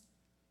lives.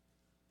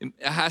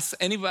 Has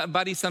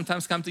anybody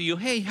sometimes come to you,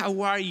 hey,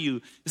 how are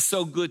you? It's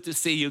so good to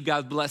see you.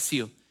 God bless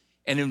you.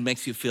 And it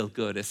makes you feel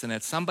good, isn't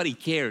it? Somebody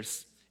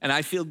cares. And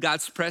I feel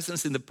God's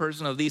presence in the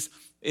person of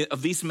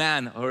this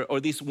man or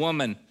this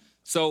woman.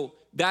 So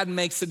that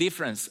makes a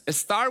difference.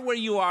 Start where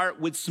you are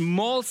with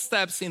small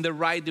steps in the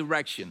right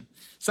direction.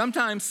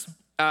 Sometimes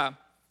I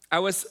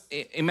was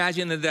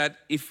imagining that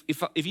if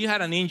you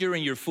had an injury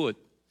in your foot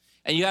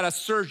and you had a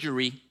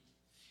surgery,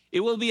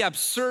 it will be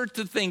absurd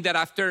to think that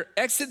after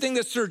exiting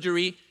the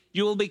surgery,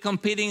 you will be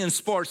competing in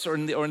sports or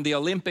in the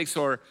Olympics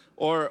or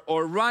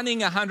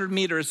running a 100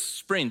 meters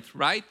sprint,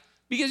 right?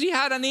 Because you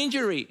had an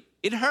injury.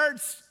 It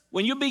hurts.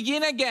 When you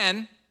begin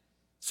again,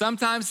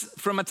 sometimes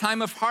from a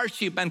time of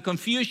hardship and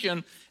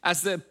confusion,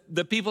 as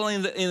the people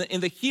in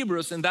the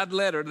Hebrews in that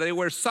letter, they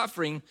were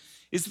suffering,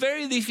 it's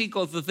very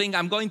difficult to think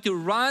I'm going to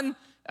run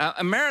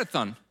a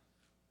marathon.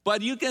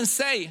 But you can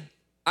say,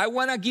 I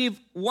want to give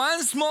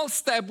one small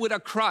step with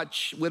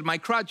my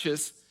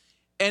crutches,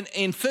 and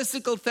in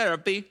physical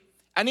therapy,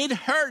 and it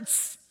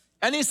hurts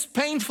and it's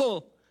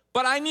painful.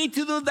 But I need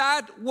to do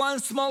that one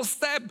small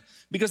step,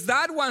 because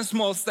that one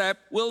small step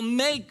will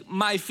make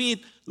my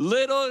feet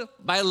little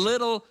by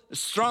little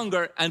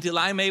stronger until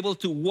I'm able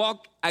to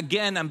walk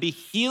again and be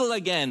healed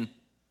again.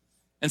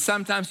 And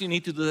sometimes you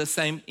need to do the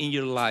same in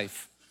your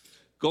life.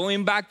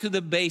 Going back to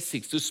the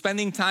basics, to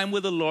spending time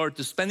with the Lord,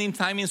 to spending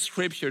time in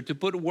Scripture, to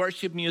put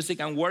worship music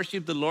and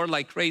worship the Lord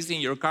like crazy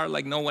in your car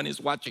like no one is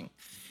watching.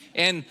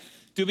 And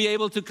to be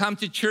able to come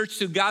to church,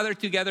 to gather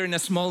together in a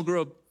small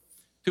group,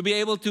 to be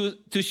able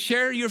to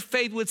share your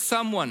faith with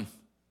someone,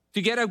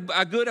 to get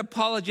a good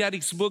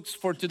apologetics books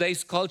for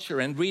today's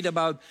culture and read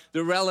about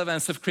the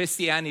relevance of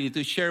Christianity,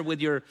 to share with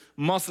your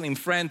Muslim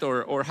friend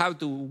or how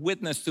to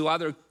witness to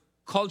other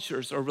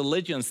cultures or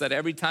religions that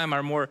every time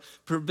are more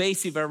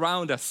pervasive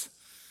around us.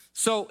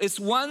 So it's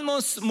one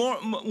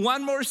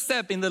more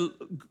step in the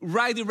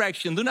right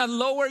direction. Do not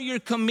lower your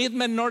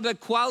commitment nor the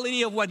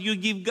quality of what you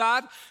give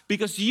God,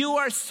 because you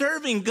are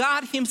serving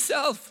God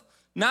Himself,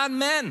 not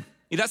men.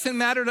 It doesn't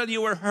matter that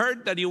you were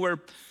hurt, that you were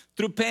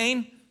through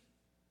pain.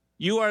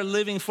 You are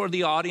living for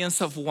the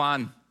audience of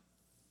one.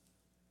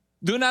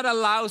 Do not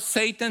allow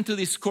Satan to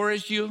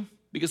discourage you,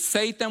 because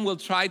Satan will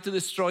try to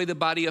destroy the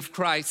body of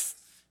Christ.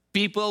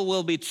 People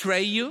will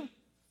betray you.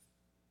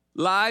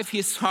 Life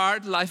is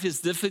hard, life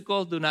is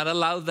difficult. Do not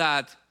allow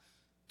that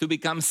to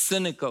become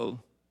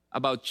cynical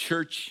about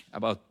church,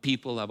 about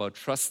people, about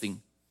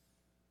trusting.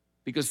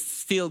 Because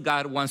still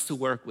God wants to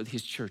work with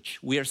His church.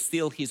 We are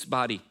still His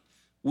body.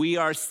 We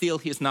are still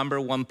His number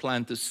one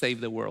plan to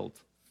save the world.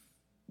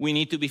 We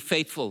need to be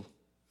faithful.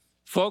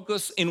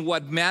 Focus in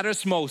what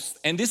matters most.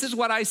 And this is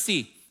what I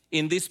see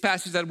in this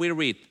passage that we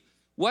read.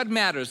 What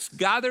matters?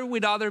 Gather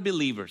with other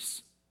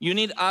believers. You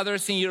need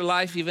others in your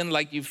life, even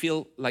like you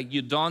feel like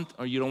you don't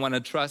or you don't want to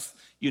trust.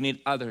 You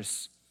need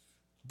others.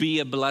 Be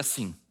a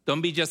blessing.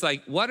 Don't be just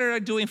like, what are you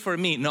doing for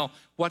me? No,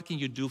 what can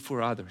you do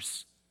for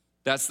others?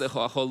 That's the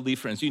whole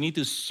difference. You need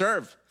to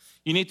serve.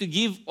 You need to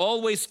give,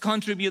 always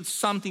contribute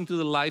something to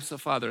the lives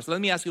of others.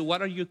 Let me ask you,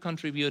 what are you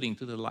contributing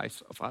to the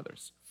lives of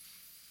others?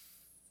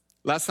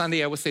 Last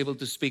Sunday, I was able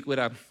to speak with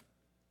a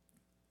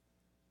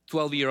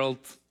 12-year-old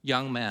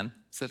young man. I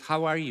said,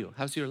 how are you?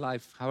 How's your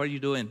life? How are you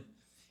doing?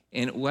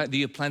 And what do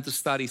you plan to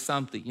study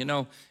something? You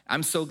know,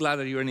 I'm so glad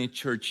that you're in a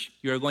church.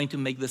 You're going to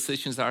make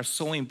decisions that are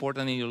so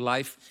important in your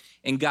life.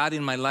 And God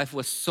in my life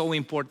was so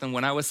important.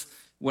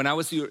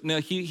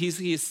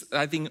 He's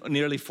I think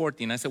nearly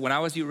 14. I said, when I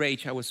was your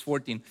age, I was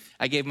 14.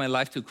 I gave my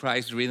life to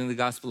Christ reading the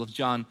Gospel of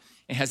John.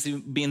 It has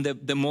been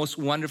the most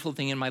wonderful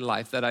thing in my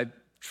life that I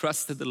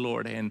trusted the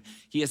Lord, and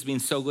He has been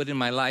so good in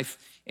my life.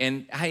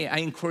 And I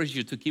encourage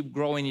you to keep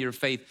growing your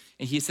faith.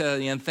 And he said at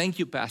the end, thank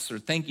you, Pastor,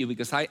 thank you,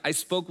 because I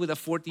spoke with a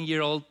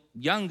 14-year-old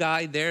young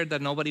guy there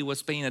that nobody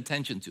was paying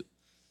attention to.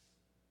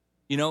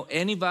 You know,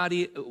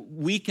 anybody,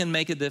 we can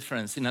make a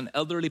difference in an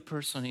elderly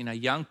person, in a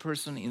young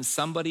person, in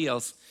somebody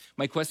else.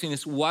 My question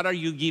is, what are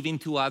you giving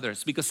to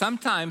others? Because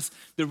sometimes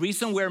the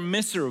reason we're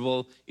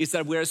miserable is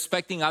that we're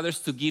expecting others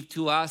to give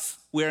to us.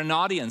 We're an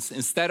audience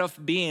instead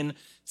of being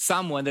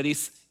someone that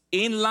is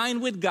in line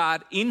with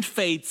God, in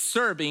faith,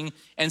 serving,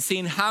 and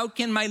seeing how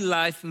can my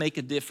life make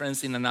a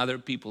difference in other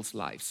people's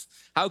lives?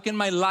 How can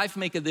my life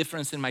make a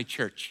difference in my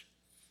church?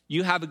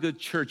 You have a good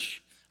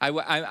church.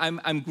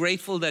 I'm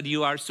grateful that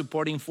you are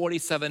supporting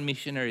 47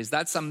 missionaries.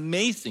 That's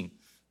amazing.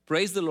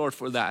 Praise the Lord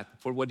for that,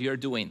 for what you're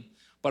doing.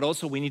 But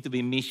also we need to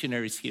be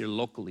missionaries here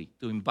locally,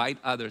 to invite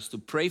others, to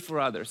pray for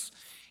others.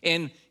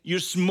 And your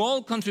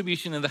small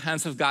contribution in the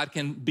hands of God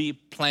can be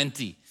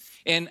plenty.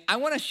 And I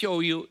want to show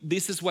you,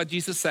 this is what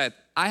Jesus said.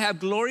 I have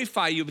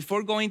glorified you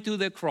before going to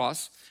the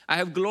cross. I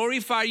have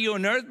glorified you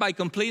on earth by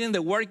completing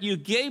the work you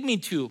gave me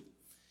to.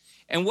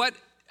 And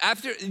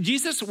after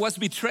Jesus was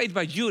betrayed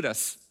by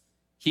Judas,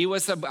 he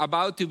was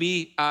about to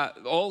be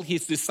all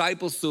his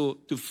disciples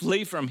to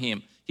flee from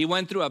him. He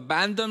went through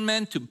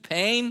abandonment, to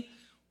pain,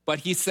 but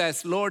he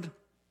says, Lord,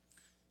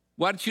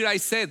 what should I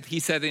say?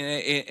 He said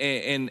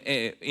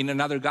in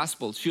another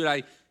gospel, should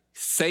I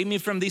save me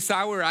from this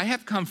hour? I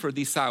have come for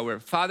this hour.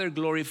 Father,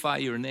 glorify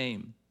your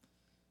name.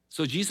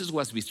 So Jesus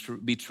was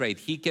betrayed.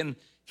 He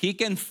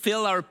can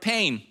feel our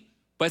pain,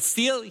 but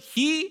still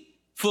he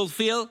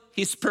fulfilled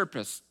his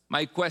purpose.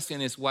 My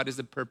question is, what is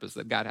the purpose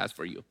that God has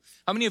for you?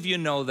 How many of you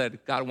know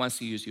that God wants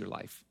to use your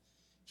life?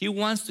 He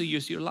wants to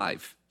use your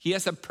life. He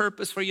has a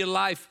purpose for your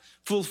life.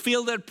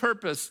 Fulfill that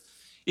purpose.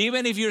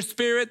 Even if your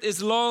spirit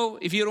is low,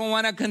 if you don't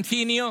want to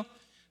continue,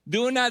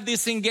 do not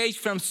disengage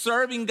from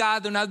serving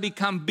God. Do not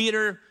become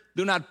bitter.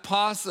 Do not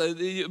pause,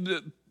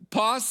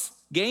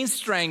 gain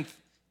strength,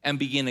 and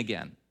begin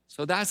again.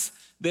 So that's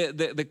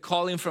the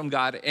calling from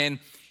God. And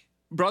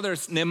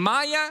brothers,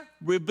 Nehemiah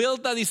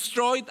rebuilt a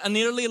destroyed and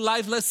nearly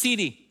lifeless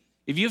city.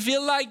 If you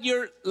feel like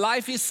your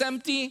life is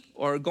empty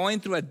or going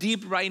through a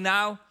deep right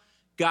now,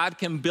 God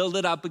can build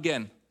it up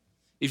again.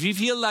 If you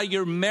feel like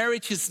your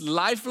marriage is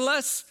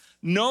lifeless,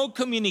 no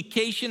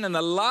communication and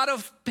a lot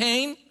of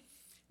pain,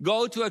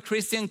 go to a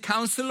Christian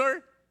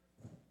counselor.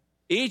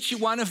 Each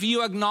one of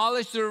you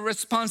acknowledge their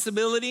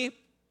responsibility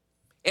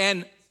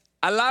and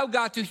allow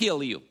God to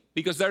heal you,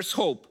 because there's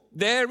hope.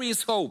 There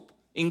is hope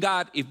in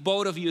God if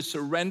both of you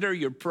surrender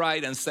your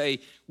pride and say,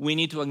 we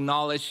need to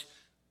acknowledge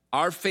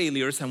our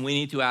failures and we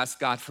need to ask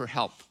God for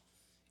help.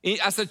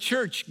 As a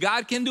church,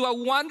 God can do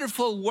a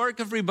wonderful work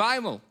of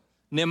revival.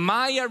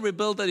 Nehemiah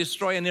rebuilt a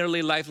destroyed and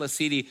nearly lifeless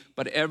city,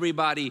 but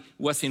everybody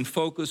was in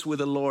focus with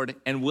the Lord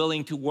and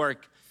willing to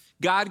work.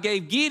 God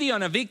gave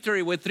Gideon a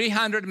victory with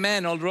 300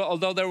 men,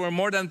 although there were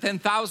more than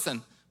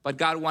 10,000, but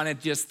God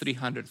wanted just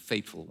 300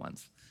 faithful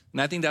ones.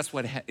 And I think that's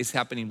what is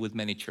happening with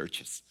many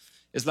churches.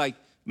 It's like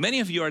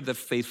many of you are the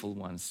faithful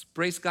ones.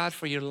 Praise God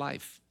for your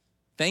life.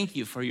 Thank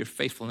you for your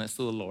faithfulness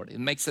to the Lord. It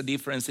makes a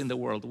difference in the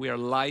world. We are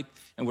light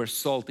and we're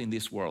salt in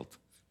this world.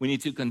 We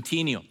need to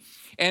continue.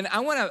 And I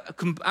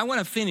want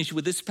to finish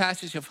with this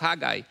passage of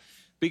Haggai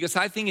because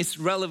I think it's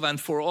relevant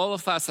for all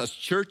of us as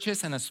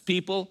churches and as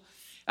people.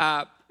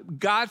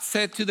 God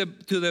said to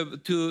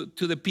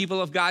the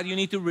people of God, you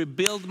need to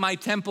rebuild my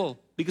temple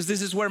because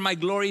this is where my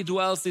glory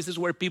dwells. This is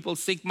where people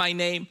seek my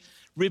name.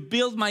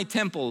 Rebuild my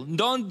temple.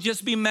 Don't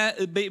just be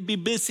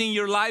busy in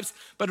your lives,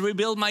 but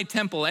rebuild my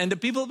temple. And the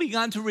people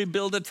began to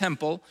rebuild the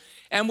temple.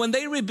 And when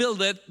they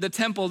rebuild it, the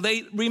temple,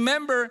 they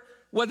remember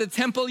what the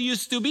temple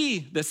used to be,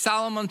 the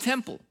Solomon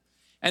temple.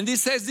 And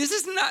this says, this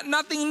is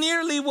nothing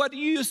nearly what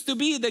you used to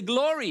be, the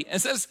glory. And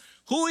says,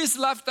 who is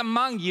left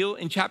among you,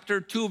 in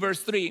chapter 2,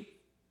 verse 3,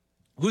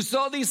 who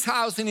saw this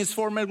house in its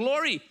former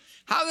glory?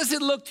 How does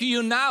it look to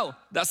you now?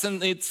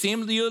 Doesn't it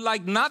seem to you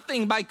like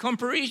nothing by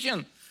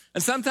comparison?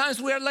 And sometimes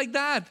we are like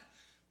that.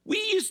 We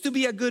used to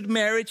be a good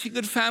marriage, a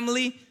good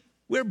family.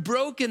 We're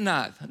broken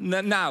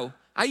now.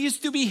 I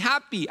used to be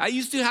happy. I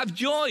used to have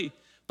joy.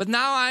 But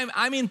now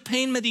I'm in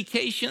pain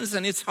medications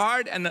and it's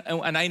hard. And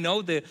I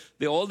know the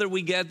older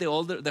we get,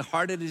 the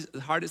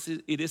hardest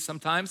it is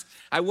sometimes.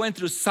 I went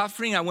through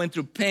suffering. I went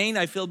through pain.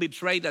 I feel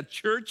betrayed at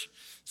church.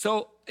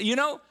 So,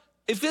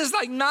 it feels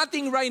like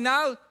nothing right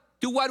now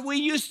to what we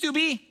used to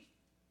be.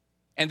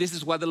 And this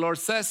is what the Lord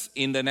says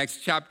in the next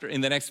chapter,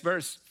 in the next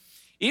verse.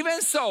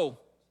 Even so,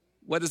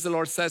 what does the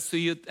Lord say to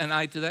you and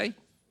I today?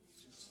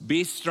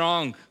 Be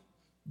strong.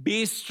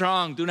 Be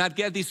strong. Do not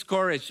get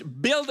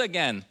discouraged. Build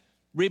again.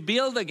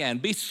 Rebuild again.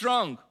 Be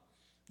strong.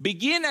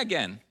 Begin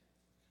again.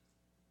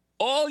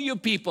 All you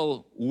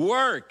people,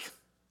 work.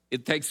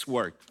 It takes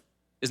work.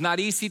 It's not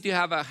easy to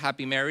have a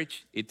happy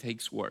marriage. It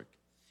takes work.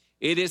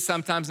 It is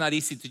sometimes not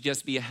easy to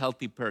just be a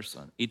healthy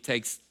person. It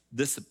takes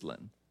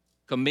discipline,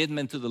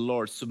 commitment to the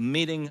Lord,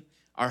 submitting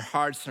our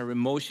hearts and our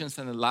emotions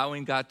and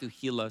allowing God to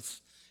heal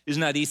us. It's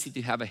not easy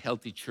to have a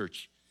healthy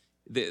church.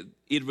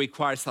 It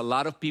requires a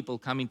lot of people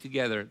coming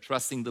together,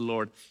 trusting the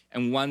Lord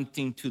and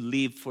wanting to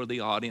live for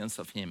the audience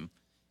of Him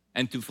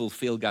and to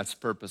fulfill God's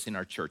purpose in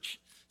our church.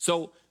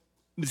 So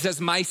it says,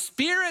 my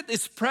spirit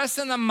is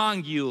present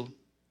among you.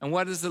 And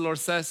what does the Lord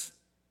says?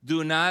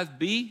 Do not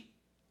be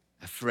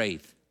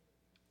afraid.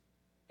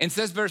 And it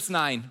says verse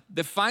 9,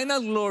 the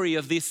final glory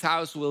of this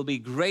house will be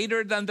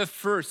greater than the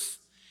first.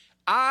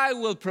 I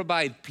will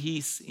provide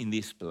peace in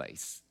this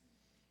place.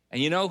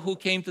 And you know who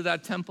came to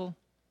that temple?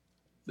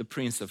 The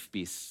Prince of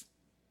Peace.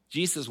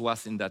 Jesus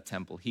was in that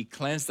temple. He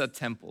cleansed that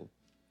temple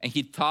and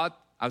He taught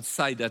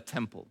outside that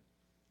temple.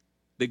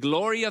 The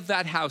glory of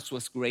that house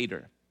was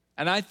greater.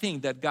 And I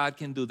think that God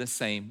can do the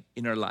same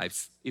in our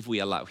lives if we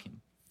allow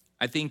Him.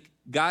 I think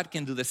God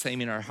can do the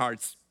same in our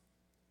hearts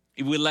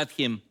if we let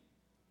Him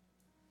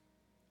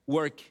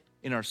work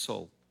in our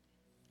soul.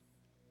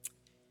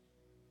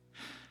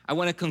 I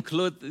want to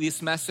conclude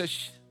this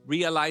message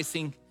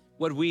realizing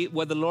what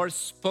the Lord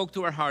spoke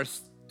to our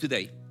hearts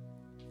today.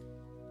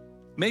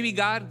 Maybe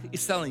God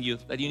is telling you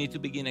that you need to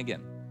begin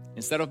again.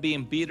 Instead of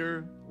being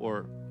bitter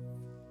or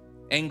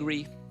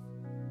angry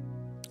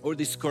or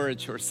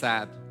discouraged or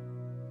sad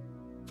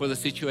for the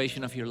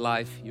situation of your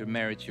life, your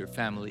marriage, your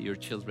family, your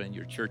children,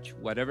 your church,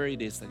 whatever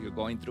it is that you're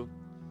going through,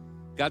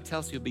 God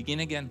tells you, begin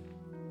again.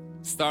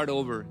 Start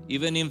over.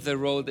 Even if the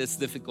road is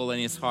difficult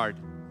and it's hard.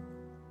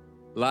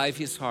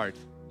 Life is hard.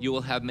 You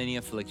will have many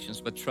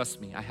afflictions, but trust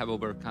me, I have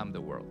overcome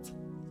the world.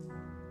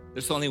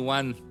 There's only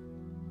one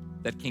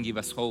that can give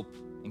us hope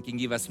and can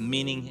give us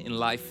meaning in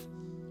life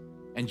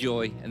and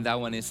joy, and that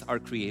one is our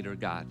Creator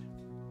God.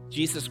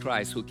 Jesus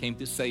Christ, who came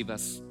to save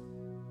us,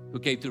 who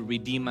came to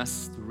redeem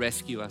us, to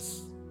rescue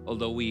us,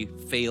 although we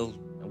fail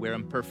and we're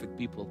imperfect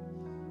people.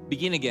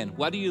 Begin again.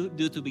 What do you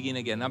do to begin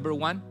again? Number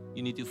one,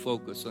 you need to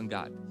focus on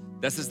God.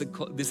 This is the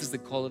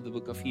call of the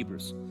book of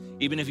Hebrews.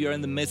 Even if you're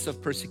in the midst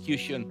of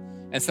persecution,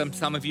 and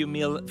some of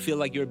you feel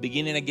like you're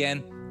beginning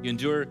again, you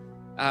endure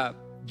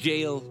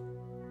jail,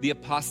 the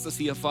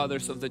apostasy of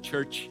others of the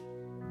church,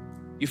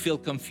 you feel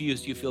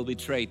confused, you feel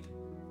betrayed.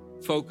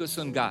 Focus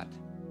on God.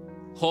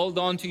 Hold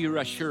on to your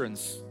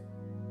assurance.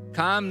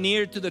 Come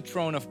near to the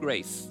throne of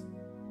grace.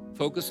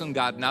 Focus on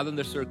God, not on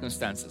the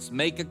circumstances.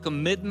 Make a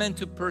commitment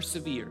to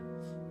persevere.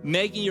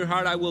 Make in your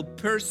heart, I will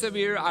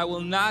persevere. I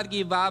will not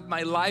give up.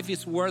 My life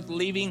is worth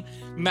living.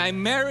 My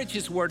marriage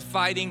is worth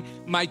fighting.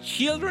 My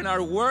children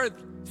are worth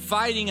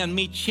fighting and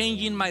me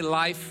changing my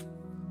life.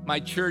 My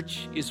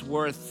church is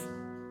worth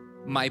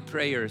my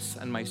prayers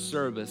and my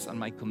service and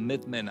my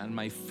commitment and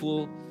my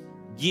full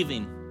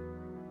giving.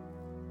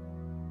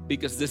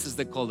 Because this is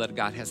the call that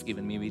God has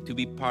given me to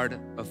be part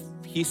of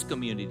His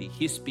community,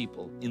 His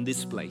people in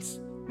this place.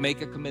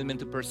 Make a commitment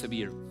to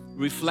persevere.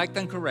 Reflect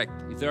and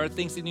correct. If there are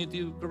things you need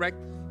to correct,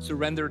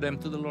 surrender them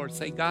to the Lord.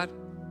 Say, God,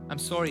 I'm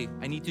sorry.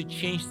 I need to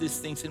change these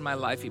things in my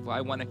life if I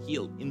want to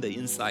heal in the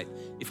inside,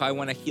 if I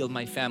want to heal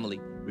my family.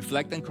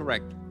 Reflect and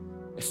correct.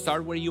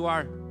 Start where you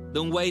are.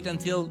 Don't wait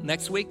until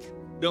next week.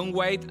 Don't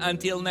wait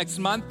until next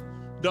month.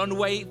 Don't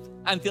wait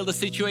until the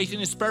situation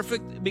is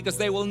perfect, because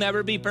they will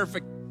never be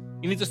perfect.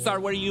 You need to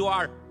start where you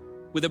are,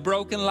 with a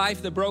broken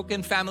life, the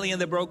broken family, and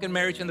the broken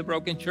marriage, and the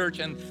broken church,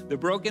 and the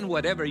broken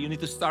whatever. You need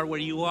to start where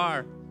you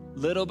are,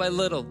 little by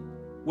little.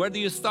 Where do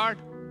you start?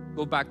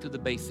 Go back to the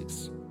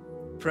basics.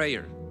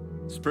 Prayer,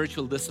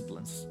 spiritual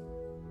disciplines,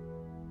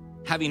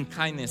 having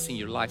kindness in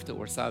your life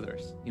towards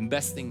others,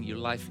 investing your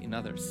life in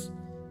others,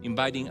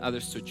 inviting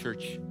others to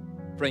church,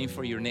 praying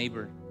for your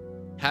neighbor,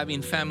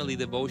 having family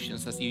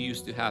devotions as you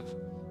used to have,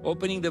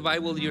 opening the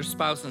Bible to your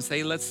spouse and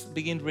say, let's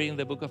begin reading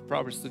the book of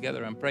Proverbs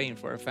together and praying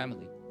for our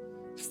family.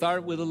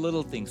 Start with the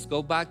little things.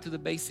 Go back to the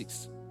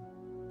basics.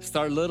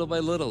 Start little by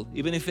little,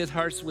 even if it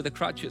hurts with the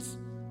crutches.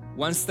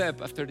 One step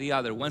after the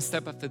other, one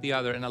step after the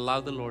other, and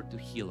allow the Lord to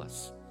heal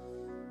us.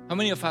 How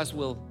many of us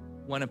will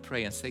want to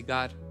pray and say,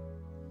 God,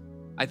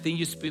 I think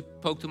you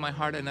spoke to my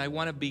heart and I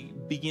want to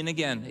begin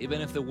again,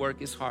 even if the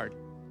work is hard.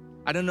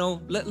 I don't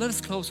know, let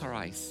us close our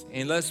eyes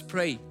and let's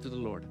pray to the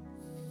Lord.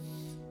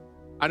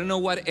 I don't know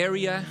what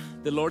area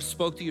the Lord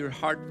spoke to your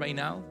heart right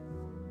now,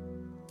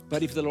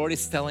 but if the Lord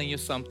is telling you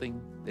something,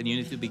 then you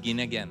need to begin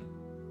again.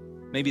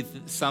 Maybe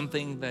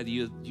something that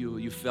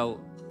you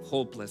felt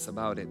hopeless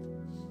about it.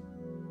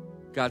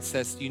 God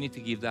says you need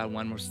to give that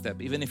one more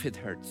step, even if it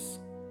hurts.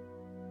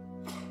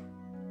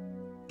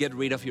 Get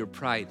rid of your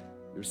pride,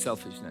 your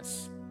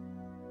selfishness,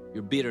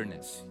 your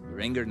bitterness, your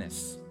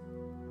angerness.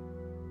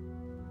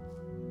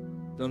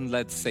 Don't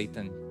let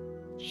Satan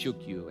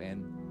shook you,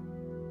 and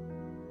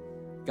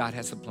God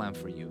has a plan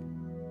for you.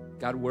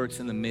 God works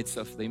in the midst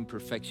of the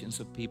imperfections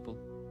of people.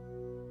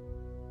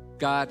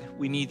 God,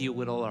 we need you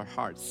with all our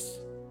hearts.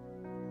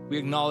 We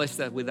acknowledge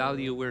that without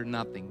you, we're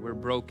nothing. We're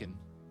broken.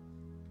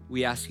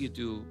 We ask you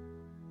to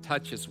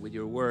touch us with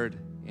your word,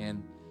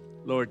 and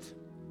Lord,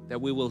 that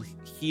we will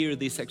hear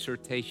this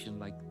exhortation,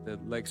 like the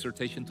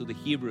exhortation to the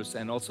Hebrews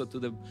and also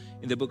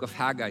in the book of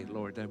Haggai,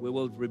 Lord, that we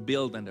will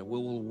rebuild and that we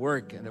will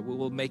work and that we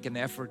will make an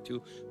effort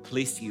to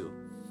please you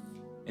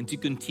and to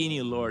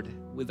continue, Lord,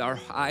 with our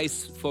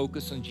eyes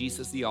focused on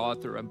Jesus, the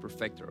author and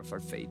perfecter of our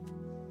faith.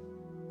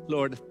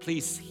 Lord,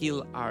 please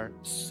heal our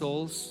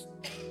souls,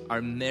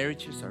 our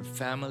marriages, our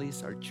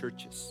families, our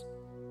churches.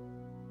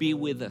 Be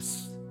with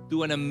us.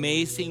 Do an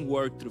amazing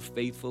work through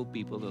faithful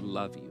people that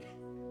love you.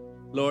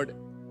 Lord,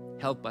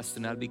 help us to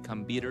not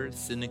become bitter,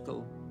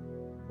 cynical,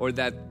 or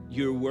that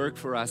your work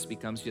for us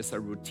becomes just a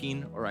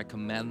routine or a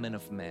commandment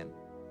of man.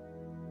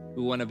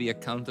 We want to be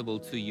accountable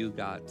to you,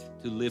 God,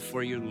 to live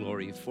for your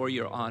glory, for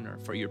your honor,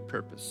 for your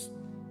purpose,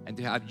 and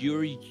to have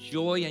your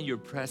joy and your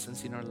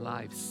presence in our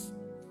lives.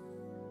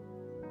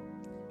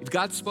 If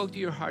God spoke to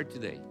your heart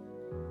today,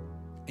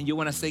 and you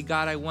want to say,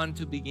 God, I want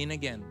to begin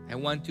again. I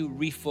want to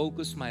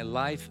refocus my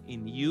life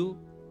in you.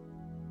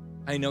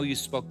 I know you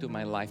spoke to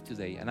my life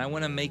today, and I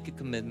want to make a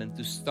commitment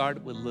to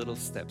start with little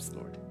steps,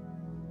 Lord.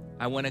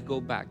 I want to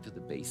go back to the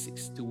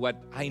basics, to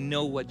what I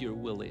know what your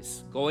will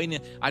is.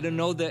 I don't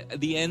know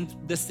the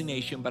end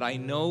destination, but I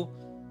know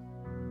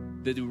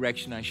the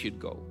direction I should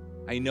go.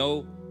 I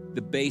know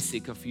the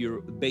basics of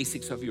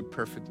your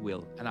perfect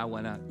will, and I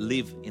want to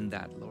live in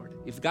that, Lord.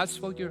 If God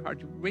spoke to your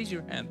heart, raise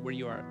your hand where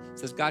you are. It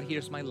says, God,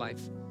 here's my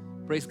life.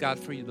 Praise God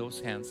for you,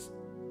 those hands.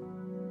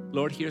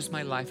 Lord, here's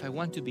my life. I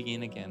want to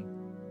begin again.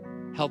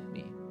 Help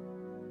me.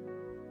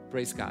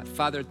 Praise God.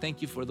 Father,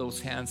 thank you for those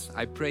hands.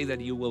 I pray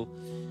that you will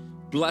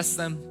bless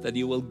them, that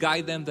you will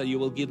guide them, that you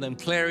will give them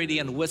clarity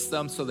and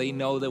wisdom so they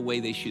know the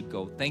way they should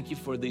go. Thank you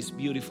for this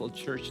beautiful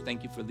church.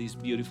 Thank you for this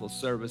beautiful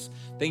service.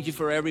 Thank you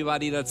for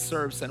everybody that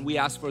serves. And we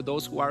ask for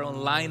those who are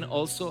online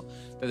also,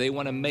 that they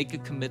want to make a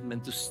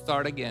commitment to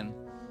start again.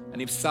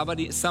 And if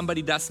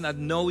somebody does not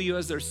know you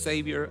as their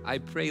Savior, I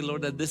pray,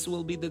 Lord, that this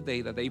will be the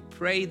day that they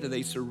pray, that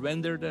they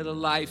surrender their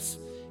lives,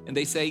 and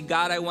they say,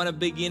 God, I want to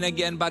begin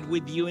again, but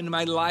with you in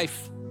my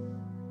life.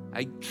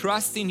 I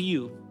trust in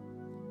you,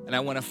 and I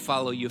want to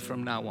follow you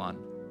from now on.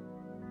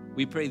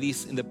 We pray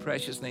this in the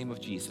precious name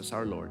of Jesus,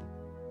 our Lord.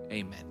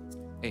 Amen.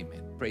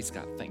 Amen. Praise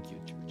God. Thank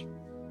you, church.